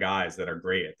Yeah. ton of guys that are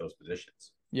great at those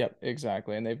positions. Yep,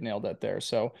 exactly. And they've nailed that there.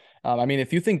 So, I mean,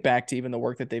 if you think back to even the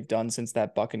work that they've done since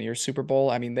that Buccaneers Super Bowl,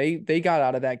 I mean, they got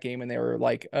out of that game and they were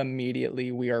like,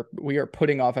 immediately, we are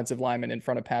putting offensive linemen in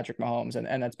front of Patrick Mahomes,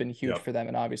 and that's been huge Yep. for them.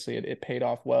 And obviously, it paid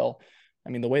off well. I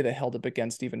mean, the way they held up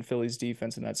against even Philly's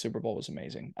defense in that Super Bowl was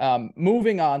amazing.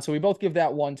 Moving on, so we both give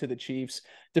that one to the Chiefs.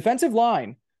 Defensive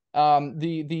line.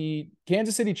 The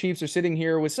Kansas City Chiefs are sitting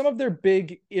here with some of their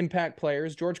big impact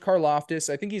players. George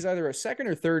Karlaftis, I think he's either a second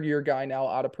or third year guy now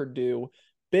out of Purdue.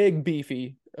 Big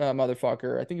beefy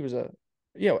motherfucker. I think he was I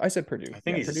said Purdue. I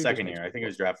think Yeah, he's a Purdue just second makes year. I me think he cool.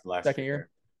 was drafted last Second year. year.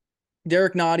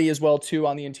 Derek Nottie as well too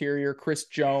on the interior. Chris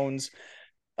Jones.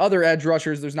 Other edge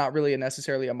rushers, there's not really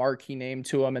necessarily a marquee name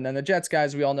to them. And then the Jets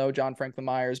guys, we all know John Franklin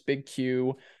Myers, Big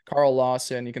Q, Carl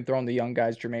Lawson. You can throw in the young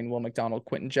guys, Jermaine Will McDonald,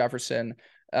 Quentin Jefferson.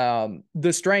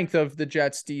 The strength of the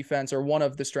Jets defense, or one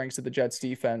of the strengths of the Jets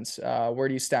defense, where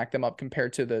do you stack them up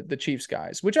compared to the Chiefs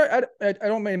guys? Which I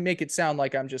don't make it sound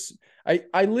like I'm just I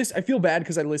feel bad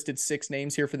because I listed 6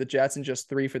 names here for the Jets and just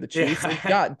 3 for the Chiefs. They've Yeah.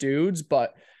 got dudes,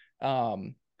 but I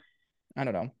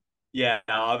don't know. Yeah,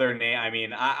 other name. I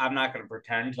mean, I'm not going to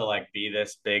pretend to like be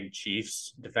this big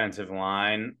Chiefs defensive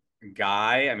line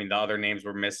guy. I mean, the other names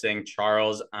we're missing.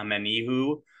 Charles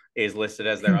Amenihu is listed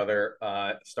as their other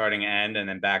starting end, and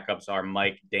then backups are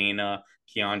Mike Dana,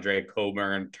 Keandre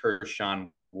Coburn, Tershawn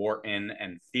Wharton,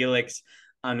 and Felix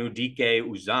Anudike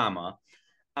Uzama.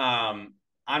 I'm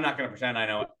not going to pretend I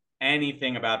know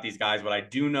anything about these guys. What I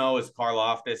do know is Carl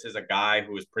Loftus is a guy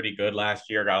who was pretty good last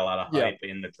year, got a lot of Yeah. hype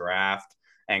in the draft,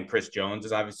 and Chris Jones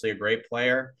is obviously a great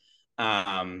player.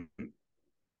 But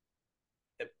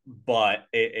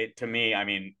to me, I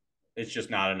mean, it's just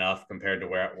not enough compared to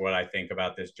what I think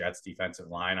about this Jets defensive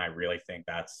line. I really think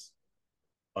that's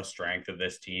a strength of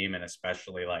this team, and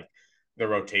especially like the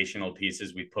rotational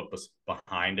pieces we put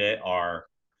behind it are,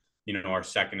 our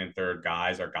second and third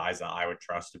guys are guys that I would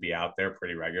trust to be out there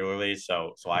pretty regularly.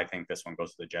 So I think this one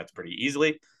goes to the Jets pretty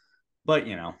easily. But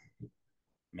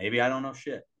maybe I don't know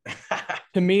shit.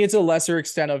 To me, it's a lesser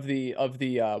extent of the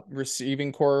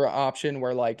receiving core option,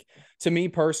 where, like, to me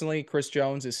personally, Chris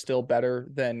Jones is still better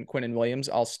than Quinnen Williams.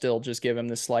 I'll still just give him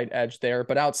the slight edge there.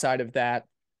 But outside of that,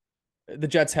 the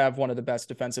Jets have one of the best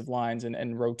defensive lines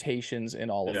and rotations in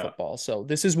all of Yeah. football. So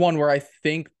this is one where I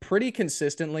think pretty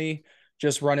consistently,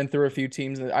 just running through a few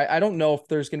teams, I don't know if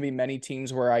there's going to be many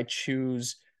teams where I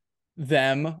choose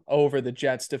them over the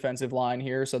Jets defensive line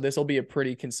here. So this will be a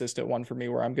pretty consistent one for me,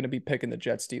 where I'm going to be picking the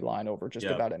Jets D line over just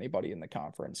Yep. about anybody in the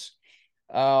conference.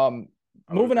 I would Moving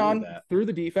agree with on that. through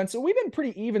the defense. So we've been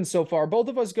pretty even so far. Both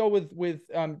of us go with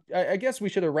I guess we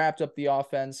should have wrapped up the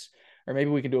offense, or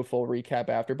maybe we can do a full recap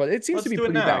after, but it seems to Let's be do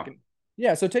it pretty back now. in.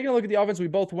 Yeah, so taking a look at the offense, we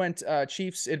both went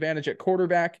Chiefs advantage at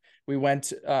quarterback. We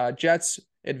went Jets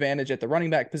advantage at the running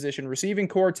back position. Receiving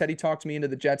core, Teddy talked me into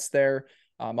the Jets there.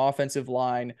 Offensive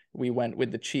line, we went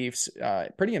with the Chiefs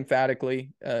pretty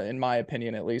emphatically, in my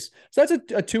opinion, at least. So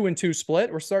that's a 2-2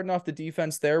 split. We're starting off the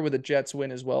defense there with a Jets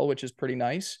win as well, which is pretty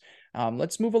nice.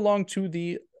 Let's move along to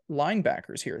the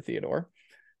linebackers here, Theodore.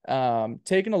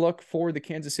 Taking a look for the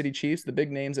Kansas City Chiefs, the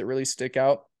big names that really stick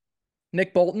out.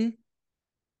 Nick Bolton,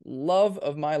 love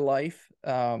of my life.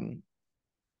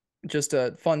 Just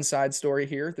a fun side story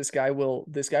here. This guy will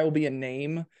be a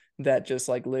name that just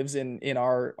like lives in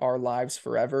our lives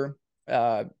forever.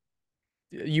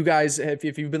 You guys,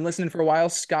 if you've been listening for a while,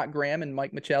 Scott Graham and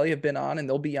Mike Michelli have been on, and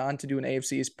they'll be on to do an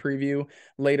AFC's preview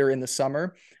later in the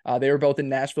summer. They were both in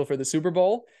Nashville for the Super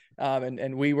Bowl,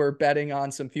 and we were betting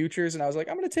on some futures, and I was like,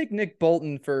 I'm going to take Nick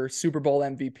Bolton for Super Bowl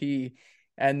MVP.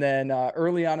 And then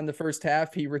early on in the first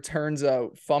half, he returns a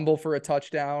fumble for a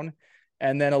touchdown,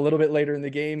 And then a little bit later in the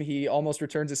game, he almost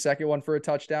returns a second one for a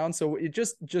touchdown. So it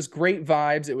just great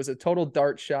vibes. It was a total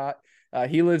dart shot.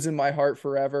 He lives in my heart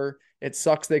forever. It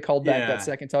sucks they called back that Yeah.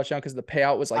 second touchdown because the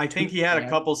payout was like I two think he had a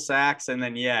grand. couple sacks, and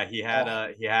then he had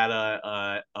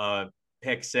Oh, a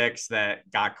pick six that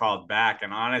got called back.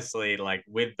 And honestly, like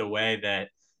with the way that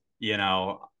you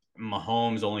know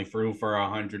Mahomes only threw for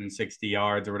 160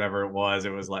 yards or whatever it was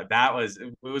like it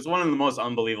was one of the most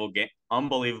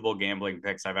unbelievable gambling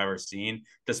picks I've ever seen.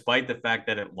 Despite the fact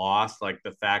that it lost, like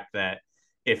the fact that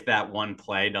if that one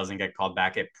play doesn't get called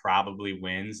back, it probably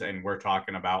wins. And we're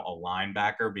talking about a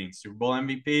linebacker being Super Bowl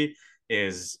MVP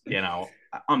is,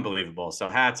 unbelievable. So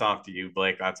hats off to you,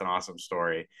 Blake. That's an awesome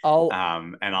story. I'll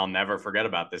And I'll never forget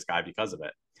about this guy because of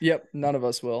it. Yep, none of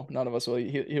us will. None of us will.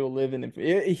 He will live in.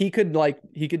 He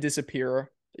could disappear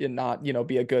and not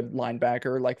be a good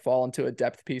linebacker, like fall into a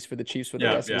depth piece for the Chiefs for the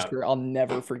Yeah, rest of his yeah. career. I'll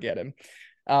never forget him.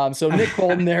 So Nick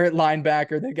Bolton there at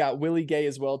linebacker. They got Willie Gay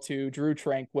as well too. Drew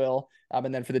Tranquil.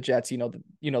 And then for the Jets,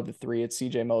 the three. It's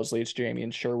C.J. Mosley, it's Jamie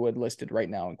and Sherwood listed right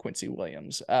now, and Quincy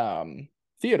Williams.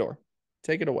 Theodore,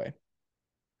 take it away.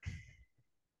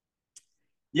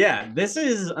 Yeah, this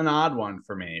is an odd one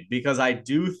for me because I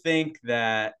do think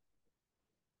that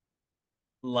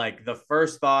like the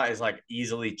first thought is like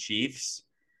easily Chiefs.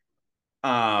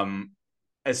 Um,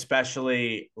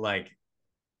 Especially like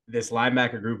this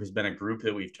linebacker group has been a group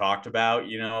that we've talked about,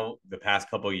 the past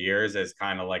couple of years as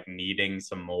kind of like needing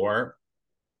some more.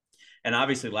 And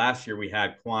obviously last year we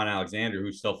had Quan Alexander,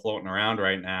 who's still floating around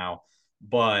right now.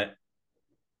 But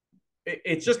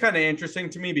it's just kind of interesting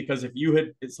to me because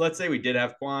let's say we did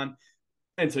have Quan,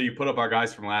 and so you put up our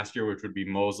guys from last year, which would be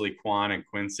Mosley, Quan, and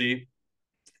Quincy.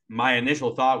 My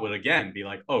initial thought would again be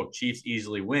like, oh, Chiefs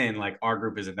easily win. Like our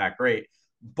group isn't that great.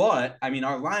 But I mean,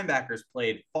 our linebackers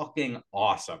played fucking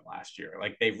awesome last year.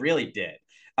 Like they really did.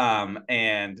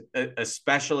 And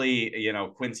especially,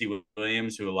 Quincy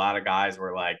Williams, who a lot of guys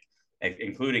were like,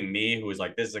 including me, who was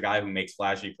like, this is a guy who makes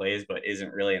flashy plays, but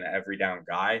isn't really an every down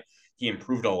guy. He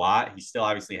improved a lot. He still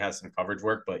obviously has some coverage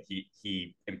work, but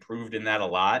he improved in that a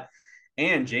lot.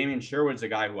 And Jamie Sherwood's a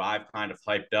guy who I've kind of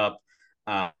hyped up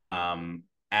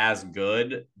as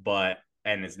good, but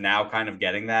and is now kind of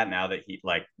getting that now that he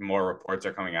like more reports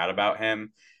are coming out about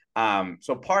him.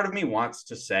 So part of me wants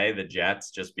to say the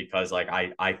Jets just because like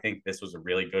I think this was a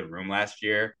really good room last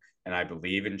year and I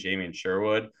believe in Jamie and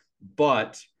Sherwood,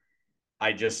 but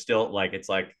I just still like it's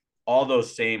like all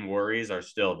those same worries are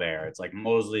still there. It's like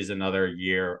Mosley's another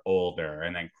year older,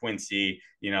 and then Quincy,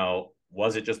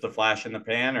 was it just a flash in the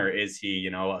pan, or is he,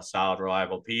 a solid,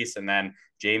 reliable piece? And then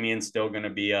Jamien's still going to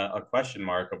be a question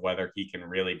mark of whether he can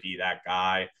really be that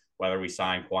guy. Whether we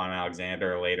sign Quan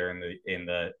Alexander later in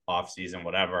the offseason,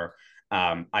 whatever.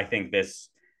 I think this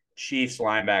Chiefs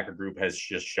linebacker group has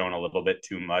just shown a little bit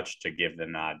too much to give the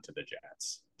nod to the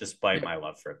Jets, despite my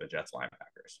love for the Jets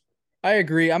linebackers. I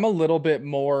agree. I'm a little bit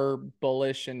more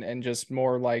bullish and just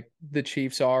more like the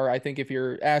Chiefs are. I think if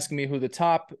you're asking me who's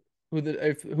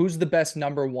the best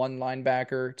number one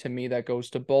linebacker, to me that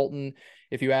goes to Bolton.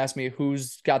 If you ask me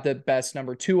who's got the best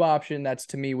number two option, that's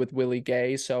to me with Willie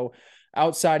Gay. So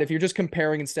outside, if you're just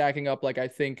comparing and stacking up, like I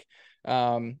think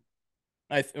Bolton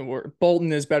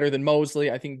is better than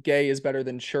Mosley. I think Gay is better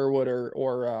than Sherwood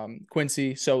or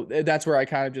Quincy. So that's where I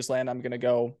kind of just land. I'm going to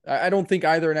go. I don't think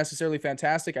either are necessarily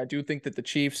fantastic. I do think that the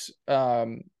Chiefs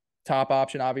top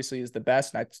option obviously is the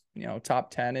best. And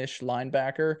top 10-ish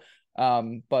linebacker.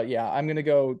 But yeah, I'm going to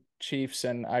go Chiefs,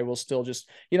 and I will still just,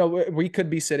 we could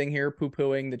be sitting here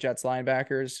poo-pooing the Jets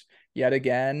linebackers yet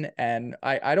again. And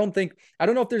I don't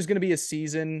know if there's going to be a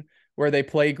season where they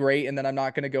play great and then I'm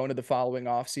not going to go into the following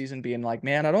offseason being like,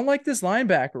 man, I don't like this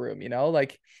linebacker room,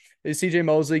 like CJ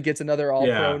Mosley gets another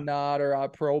all-pro nod or a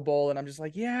Pro Bowl, and I'm just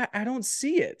like, yeah, I don't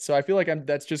see it. So I feel like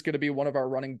that's just going to be one of our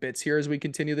running bits here as we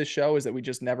continue the show, is that we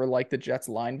just never like the Jets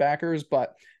linebackers,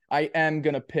 but I am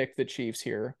going to pick the Chiefs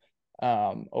here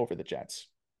over the Jets.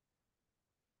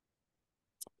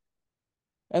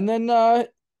 And then,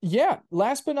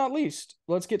 last but not least,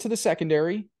 let's get to the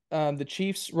secondary. The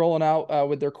Chiefs rolling out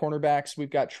with their cornerbacks. We've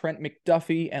got Trent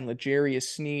McDuffie and L'Jarius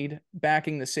Sneed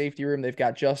backing the safety room. They've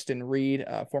got Justin Reed,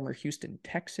 former Houston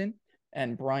Texan,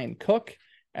 and Brian Cook.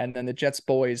 And then the Jets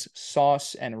boys,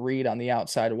 Sauce and Reed on the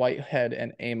outside, Whitehead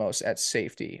and Amos at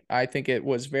safety. I think it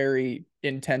was very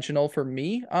intentional for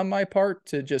me on my part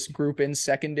to just group in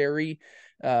secondary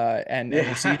and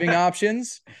receiving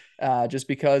options. Just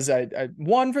because I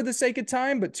one, for the sake of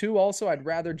time, but two, also I'd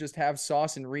rather just have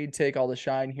Sauce and Reed take all the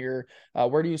shine here.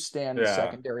 Where do you stand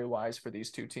secondary wise for these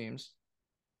two teams?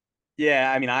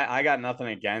 Yeah, I mean, I got nothing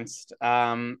against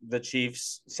the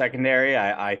Chiefs secondary.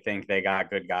 I think they got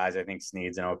good guys. I think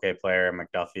Snead's an okay player,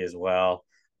 McDuffie as well.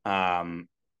 Um,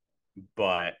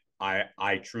 but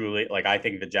I truly like I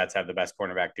think the Jets have the best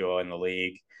cornerback duo in the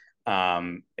league.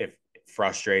 It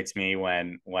frustrates me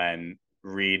when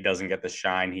Reed doesn't get the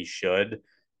shine he should,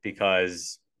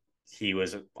 because he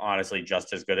was honestly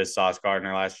just as good as Sauce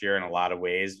Gardner last year in a lot of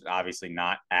ways. Obviously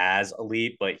not as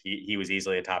elite, but he was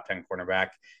easily a top 10 cornerback.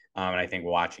 And I think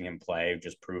watching him play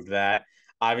just proved that.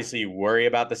 Obviously, you worry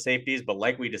about the safeties, but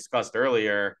like we discussed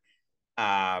earlier,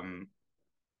 um,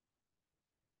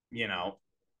 you know,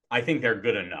 I think they're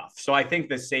good enough. So I think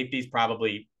the safeties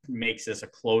probably makes this a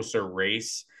closer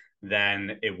race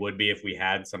than it would be if we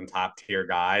had some top tier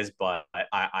guys. But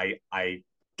I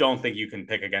don't think you can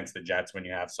pick against the Jets when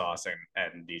you have Sauce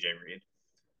and DJ Reed.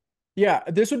 Yeah,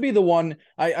 this would be the one.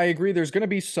 I agree. There's going to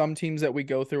be some teams that we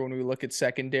go through when we look at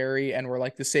secondary and we're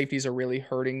like the safeties are really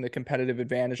hurting the competitive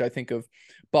advantage. I think of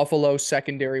Buffalo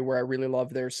secondary where I really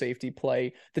love their safety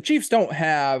play. The Chiefs don't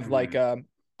have like a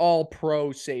all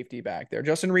pro safety back there.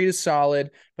 Justin Reed is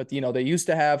solid, but they used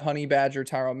to have Honey Badger,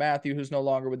 Tyrann Mathieu, who's no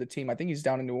longer with the team. I think he's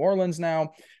down in New Orleans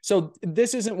now. So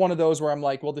this isn't one of those where I'm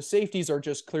like, well, the safeties are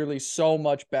just clearly so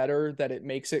much better that it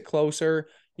makes it closer.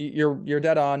 You're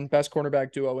dead on. Best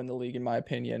cornerback duo in the league, in my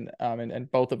opinion,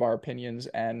 and both of our opinions,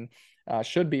 and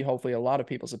should be hopefully a lot of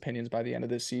people's opinions by the end of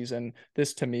this season.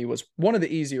 This to me was one of the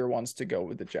easier ones to go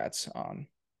with the Jets on.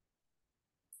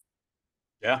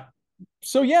 Yeah.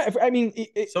 So yeah,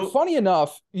 So funny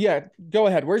enough, yeah. Go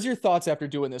ahead. Where's your thoughts after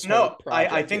doing this whole no, I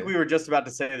project think here? we were just about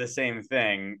to say the same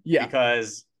thing, Yeah,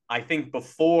 because I think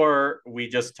before we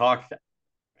just talked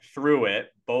through it,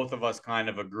 both of us kind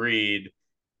of agreed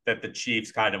that the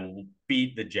Chiefs kind of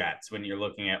beat the Jets when you're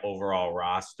looking at overall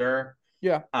roster.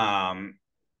 yeah. Um,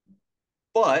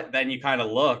 but then you kind of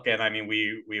look, and I mean,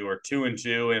 we were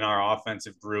 2-2 in our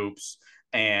offensive groups,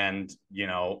 and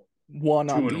One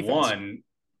on two and defense. one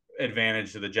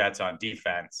advantage to the Jets on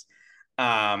defense.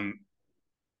 Um,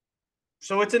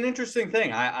 so it's an interesting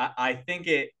thing. I think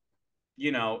it,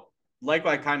 you know, like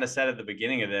I kind of said at the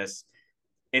beginning of this,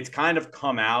 it's kind of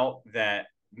come out that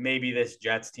maybe this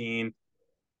Jets team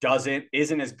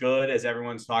isn't as good as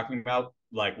everyone's talking about,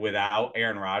 like without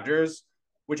Aaron Rodgers,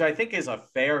 which I think is a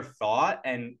fair thought.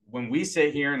 And when we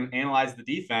sit here and analyze the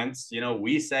defense,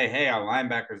 we say, hey, our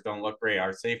linebackers don't look great,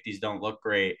 our safeties don't look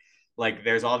great. Like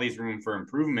there's all these room for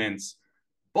improvements.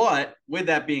 But with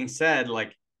that being said,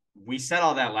 like we said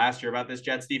all that last year about this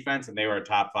Jets defense, and they were a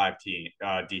top 5 team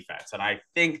defense. And I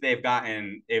think they've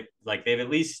gotten, if like they've at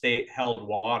least held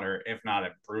water, if not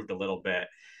improved a little bit.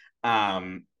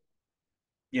 Um,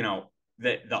 you know,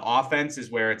 the offense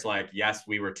is where it's like, yes,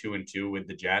 we were 2-2 with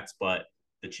the Jets, but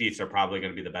the Chiefs are probably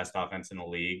going to be the best offense in the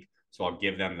league. So I'll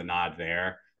give them the nod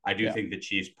there. I do Yeah, think the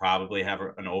Chiefs probably have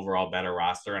an overall better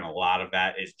roster, and a lot of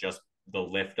that is just the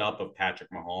lift up of Patrick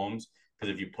Mahomes.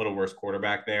 Because if you put a worse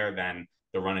quarterback there, then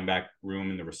the running back room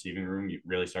and the receiving room you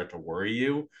really start to worry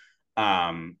you.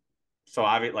 So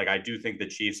I do think the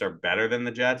Chiefs are better than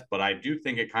the Jets, but I do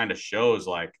think it kind of shows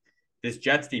like this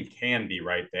Jets team can be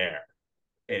right there,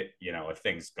 if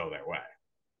things go their way.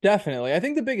 definitely. I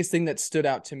think the biggest thing that stood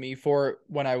out to me for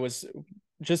when I was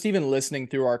just even listening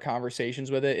through our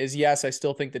conversations with it is yes, I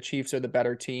still think the Chiefs are the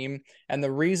better team. And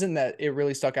the reason that it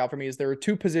really stuck out for me is there were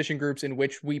two position groups in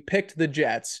which we picked the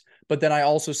Jets, but then I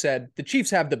also said the Chiefs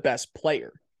have the best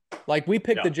player. Like we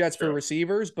picked Yeah, the Jets for true.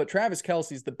 receivers, but Travis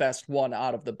Kelce's the best one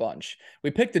out of the bunch. We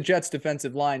picked the Jets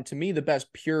defensive line, to me, the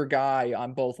best pure guy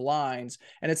on both lines.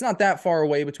 And it's not that far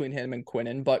away between him and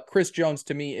Quinnen, but Chris Jones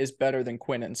to me is better than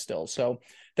Quinnen still. So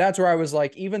that's where I was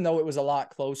like, even though it was a lot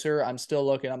closer, I'm still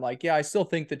looking. I'm like, yeah, I still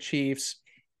think the Chiefs.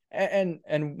 And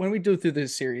when we do through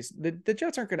this series, the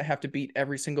Jets aren't going to have to beat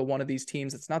every single one of these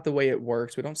teams. It's not the way it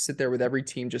works. We don't sit there with every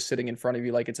team just sitting in front of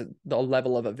you like it's the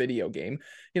level of a video game.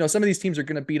 Some of these teams are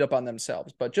going to beat up on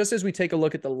themselves. But just as we take a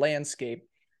look at the landscape,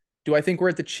 do I think we're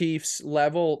at the Chiefs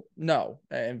level? No.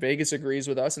 And Vegas agrees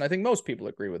with us. And I think most people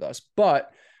agree with us.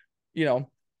 But, you know,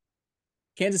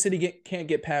 Kansas City can't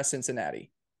get past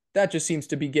Cincinnati. That just seems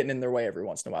to be getting in their way every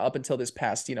once in a while, up until this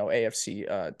past,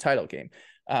 AFC title game.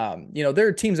 There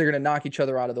are teams that are going to knock each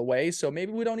other out of the way. So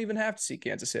maybe we don't even have to see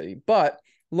Kansas City. But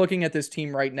looking at this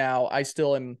team right now,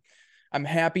 I'm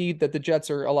happy that the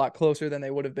Jets are a lot closer than they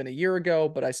would have been a year ago,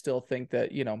 but I still think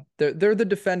that, they're the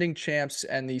defending champs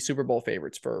and the Super Bowl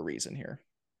favorites for a reason here.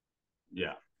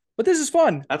 Yeah. But this is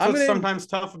fun. That's what's sometimes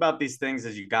tough about these things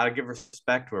is you got to give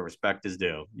respect where respect is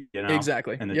due,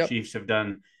 Exactly. And the Yep. Chiefs have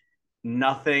done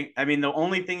nothing. I mean, the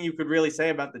only thing you could really say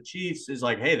about the Chiefs is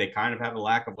like, hey, they kind of have a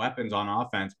lack of weapons on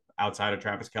offense outside of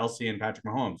Travis Kelce and Patrick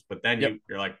Mahomes. But then Yep.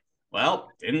 you're like,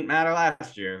 well, didn't matter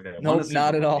last year. They won Nope, the Super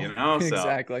not at Bowl, all. you know? So,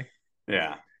 Exactly.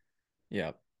 yeah.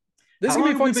 Yep. This is How gonna long be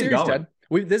a have we fun been series, going?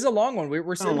 Ted. This is a long one. We're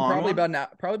Been a sitting long probably one.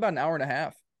 about an hour and a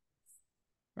half.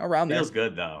 Around there. Feels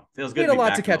good, though. Feels We good had to a be lot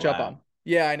to back in the catch up lab. on.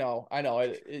 Yeah, I know.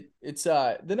 It's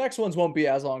the next ones won't be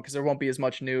as long because there won't be as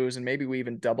much news, and maybe we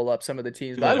even double up some of the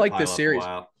teams. But I Let it like this pile up a series.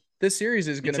 while. This series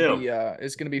is Me gonna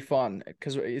too. be fun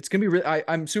because it's gonna be really.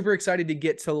 I'm super excited to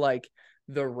get to like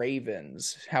the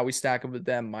Ravens, how we stack up with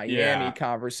them. Miami Yeah.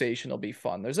 conversation will be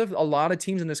fun. There's a lot of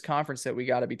teams in this conference that we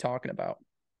got to be talking about.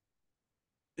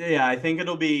 Yeah, I think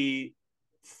it'll be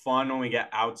fun when we get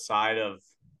outside of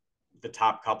the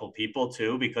top couple people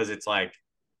too, because it's like,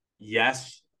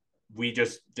 yes, we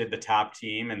just did the top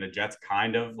team and the Jets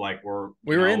kind of like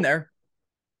We were in there.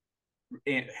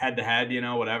 head to head,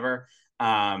 whatever.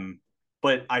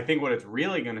 But I think what it's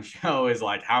really going to show is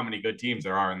like how many good teams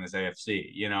there are in this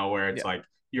AFC, where it's Yeah. like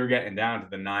you're getting down to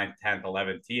the 9th, 10th,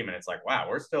 11th team. And it's like, wow,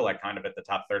 we're still like kind of at the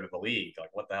top third of the league. Like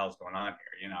what the hell's going on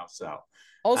here, So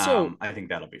Also, I think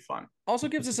that'll be fun. Also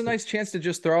gives us a nice chance to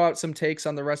just throw out some takes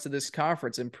on the rest of this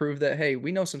conference and prove that, hey,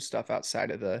 we know some stuff outside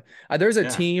of the there's a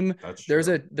team there's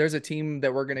a team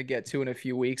that we're going to get to in a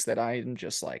few weeks that I am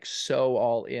just like so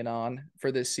all in on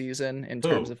for this season in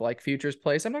terms of like futures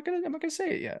place. I'm not gonna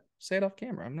say it yet. Say it off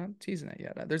camera. I'm not teasing it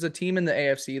yet. There's a team in the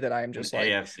AFC that I am just like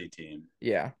AFC team.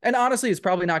 Yeah. And honestly, it's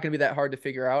probably not going to be that hard to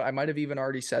figure out. I might have even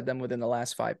already said them within the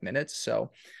last 5 minutes.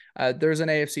 So there's an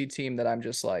AFC team that I'm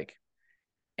just like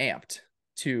amped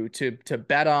to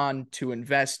bet on, to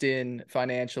invest in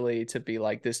financially, to be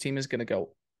like, this team is going to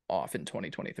go off in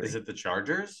 2023. Is it the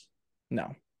Chargers?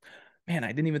 No, man, I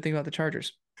didn't even think about the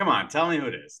Chargers. Come on, tell me who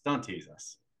it is. Don't tease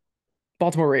us.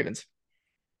 Baltimore Ravens.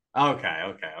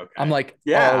 Okay. I'm like,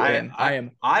 yeah, I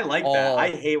like that. I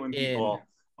hate when people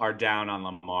are down on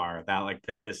Lamar. That like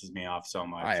pisses me off so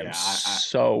much. I am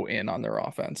so in on their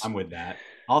offense. I'm with that.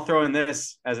 I'll throw in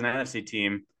this as an NFC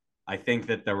team. I think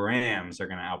that the Rams are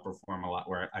going to outperform a lot,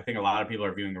 where I think a lot of people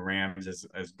are viewing the Rams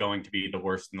as going to be the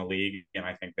worst in the league. And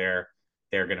I think they're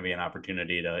going to be an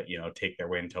opportunity to, take their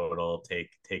win total, take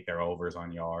their overs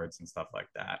on yards and stuff like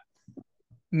that.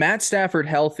 Matt Stafford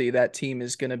healthy, that team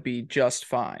is going to be just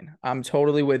fine. I'm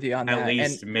totally with you on that. At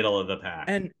least middle of the pack.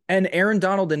 And Aaron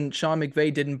Donald and Sean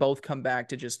McVay didn't both come back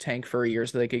to just tank for a year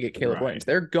so they could get Caleb Williams.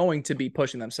 They're going to be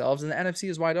pushing themselves, and the NFC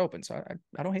is wide open. So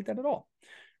I don't hate that at all.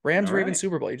 Ravens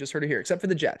Super Bowl. You just heard it here, except for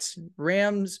the Jets.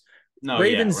 Ravens,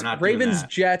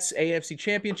 Jets, AFC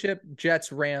Championship,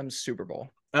 Jets, Rams, Super Bowl.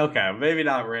 Okay, maybe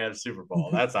not Rams Super Bowl.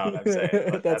 That's all I'm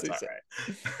saying. That's all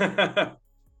right.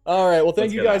 All right. Well,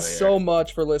 thank you guys so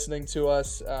much for listening to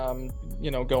us.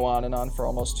 Go on and on for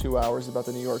almost 2 hours about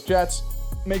the New York Jets.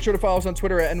 Make sure to follow us on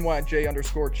Twitter at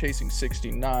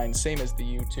NYJ_chasing69. Same as the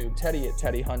YouTube. Teddy at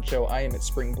Teddy Huncho. I am at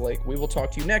Spring Blake. We will talk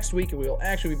to you next week, and we will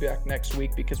actually be back next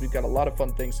week because we've got a lot of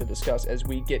fun things to discuss as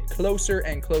we get closer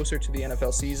and closer to the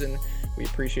NFL season. We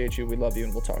appreciate you. We love you,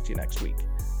 and we'll talk to you next week.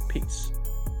 Peace.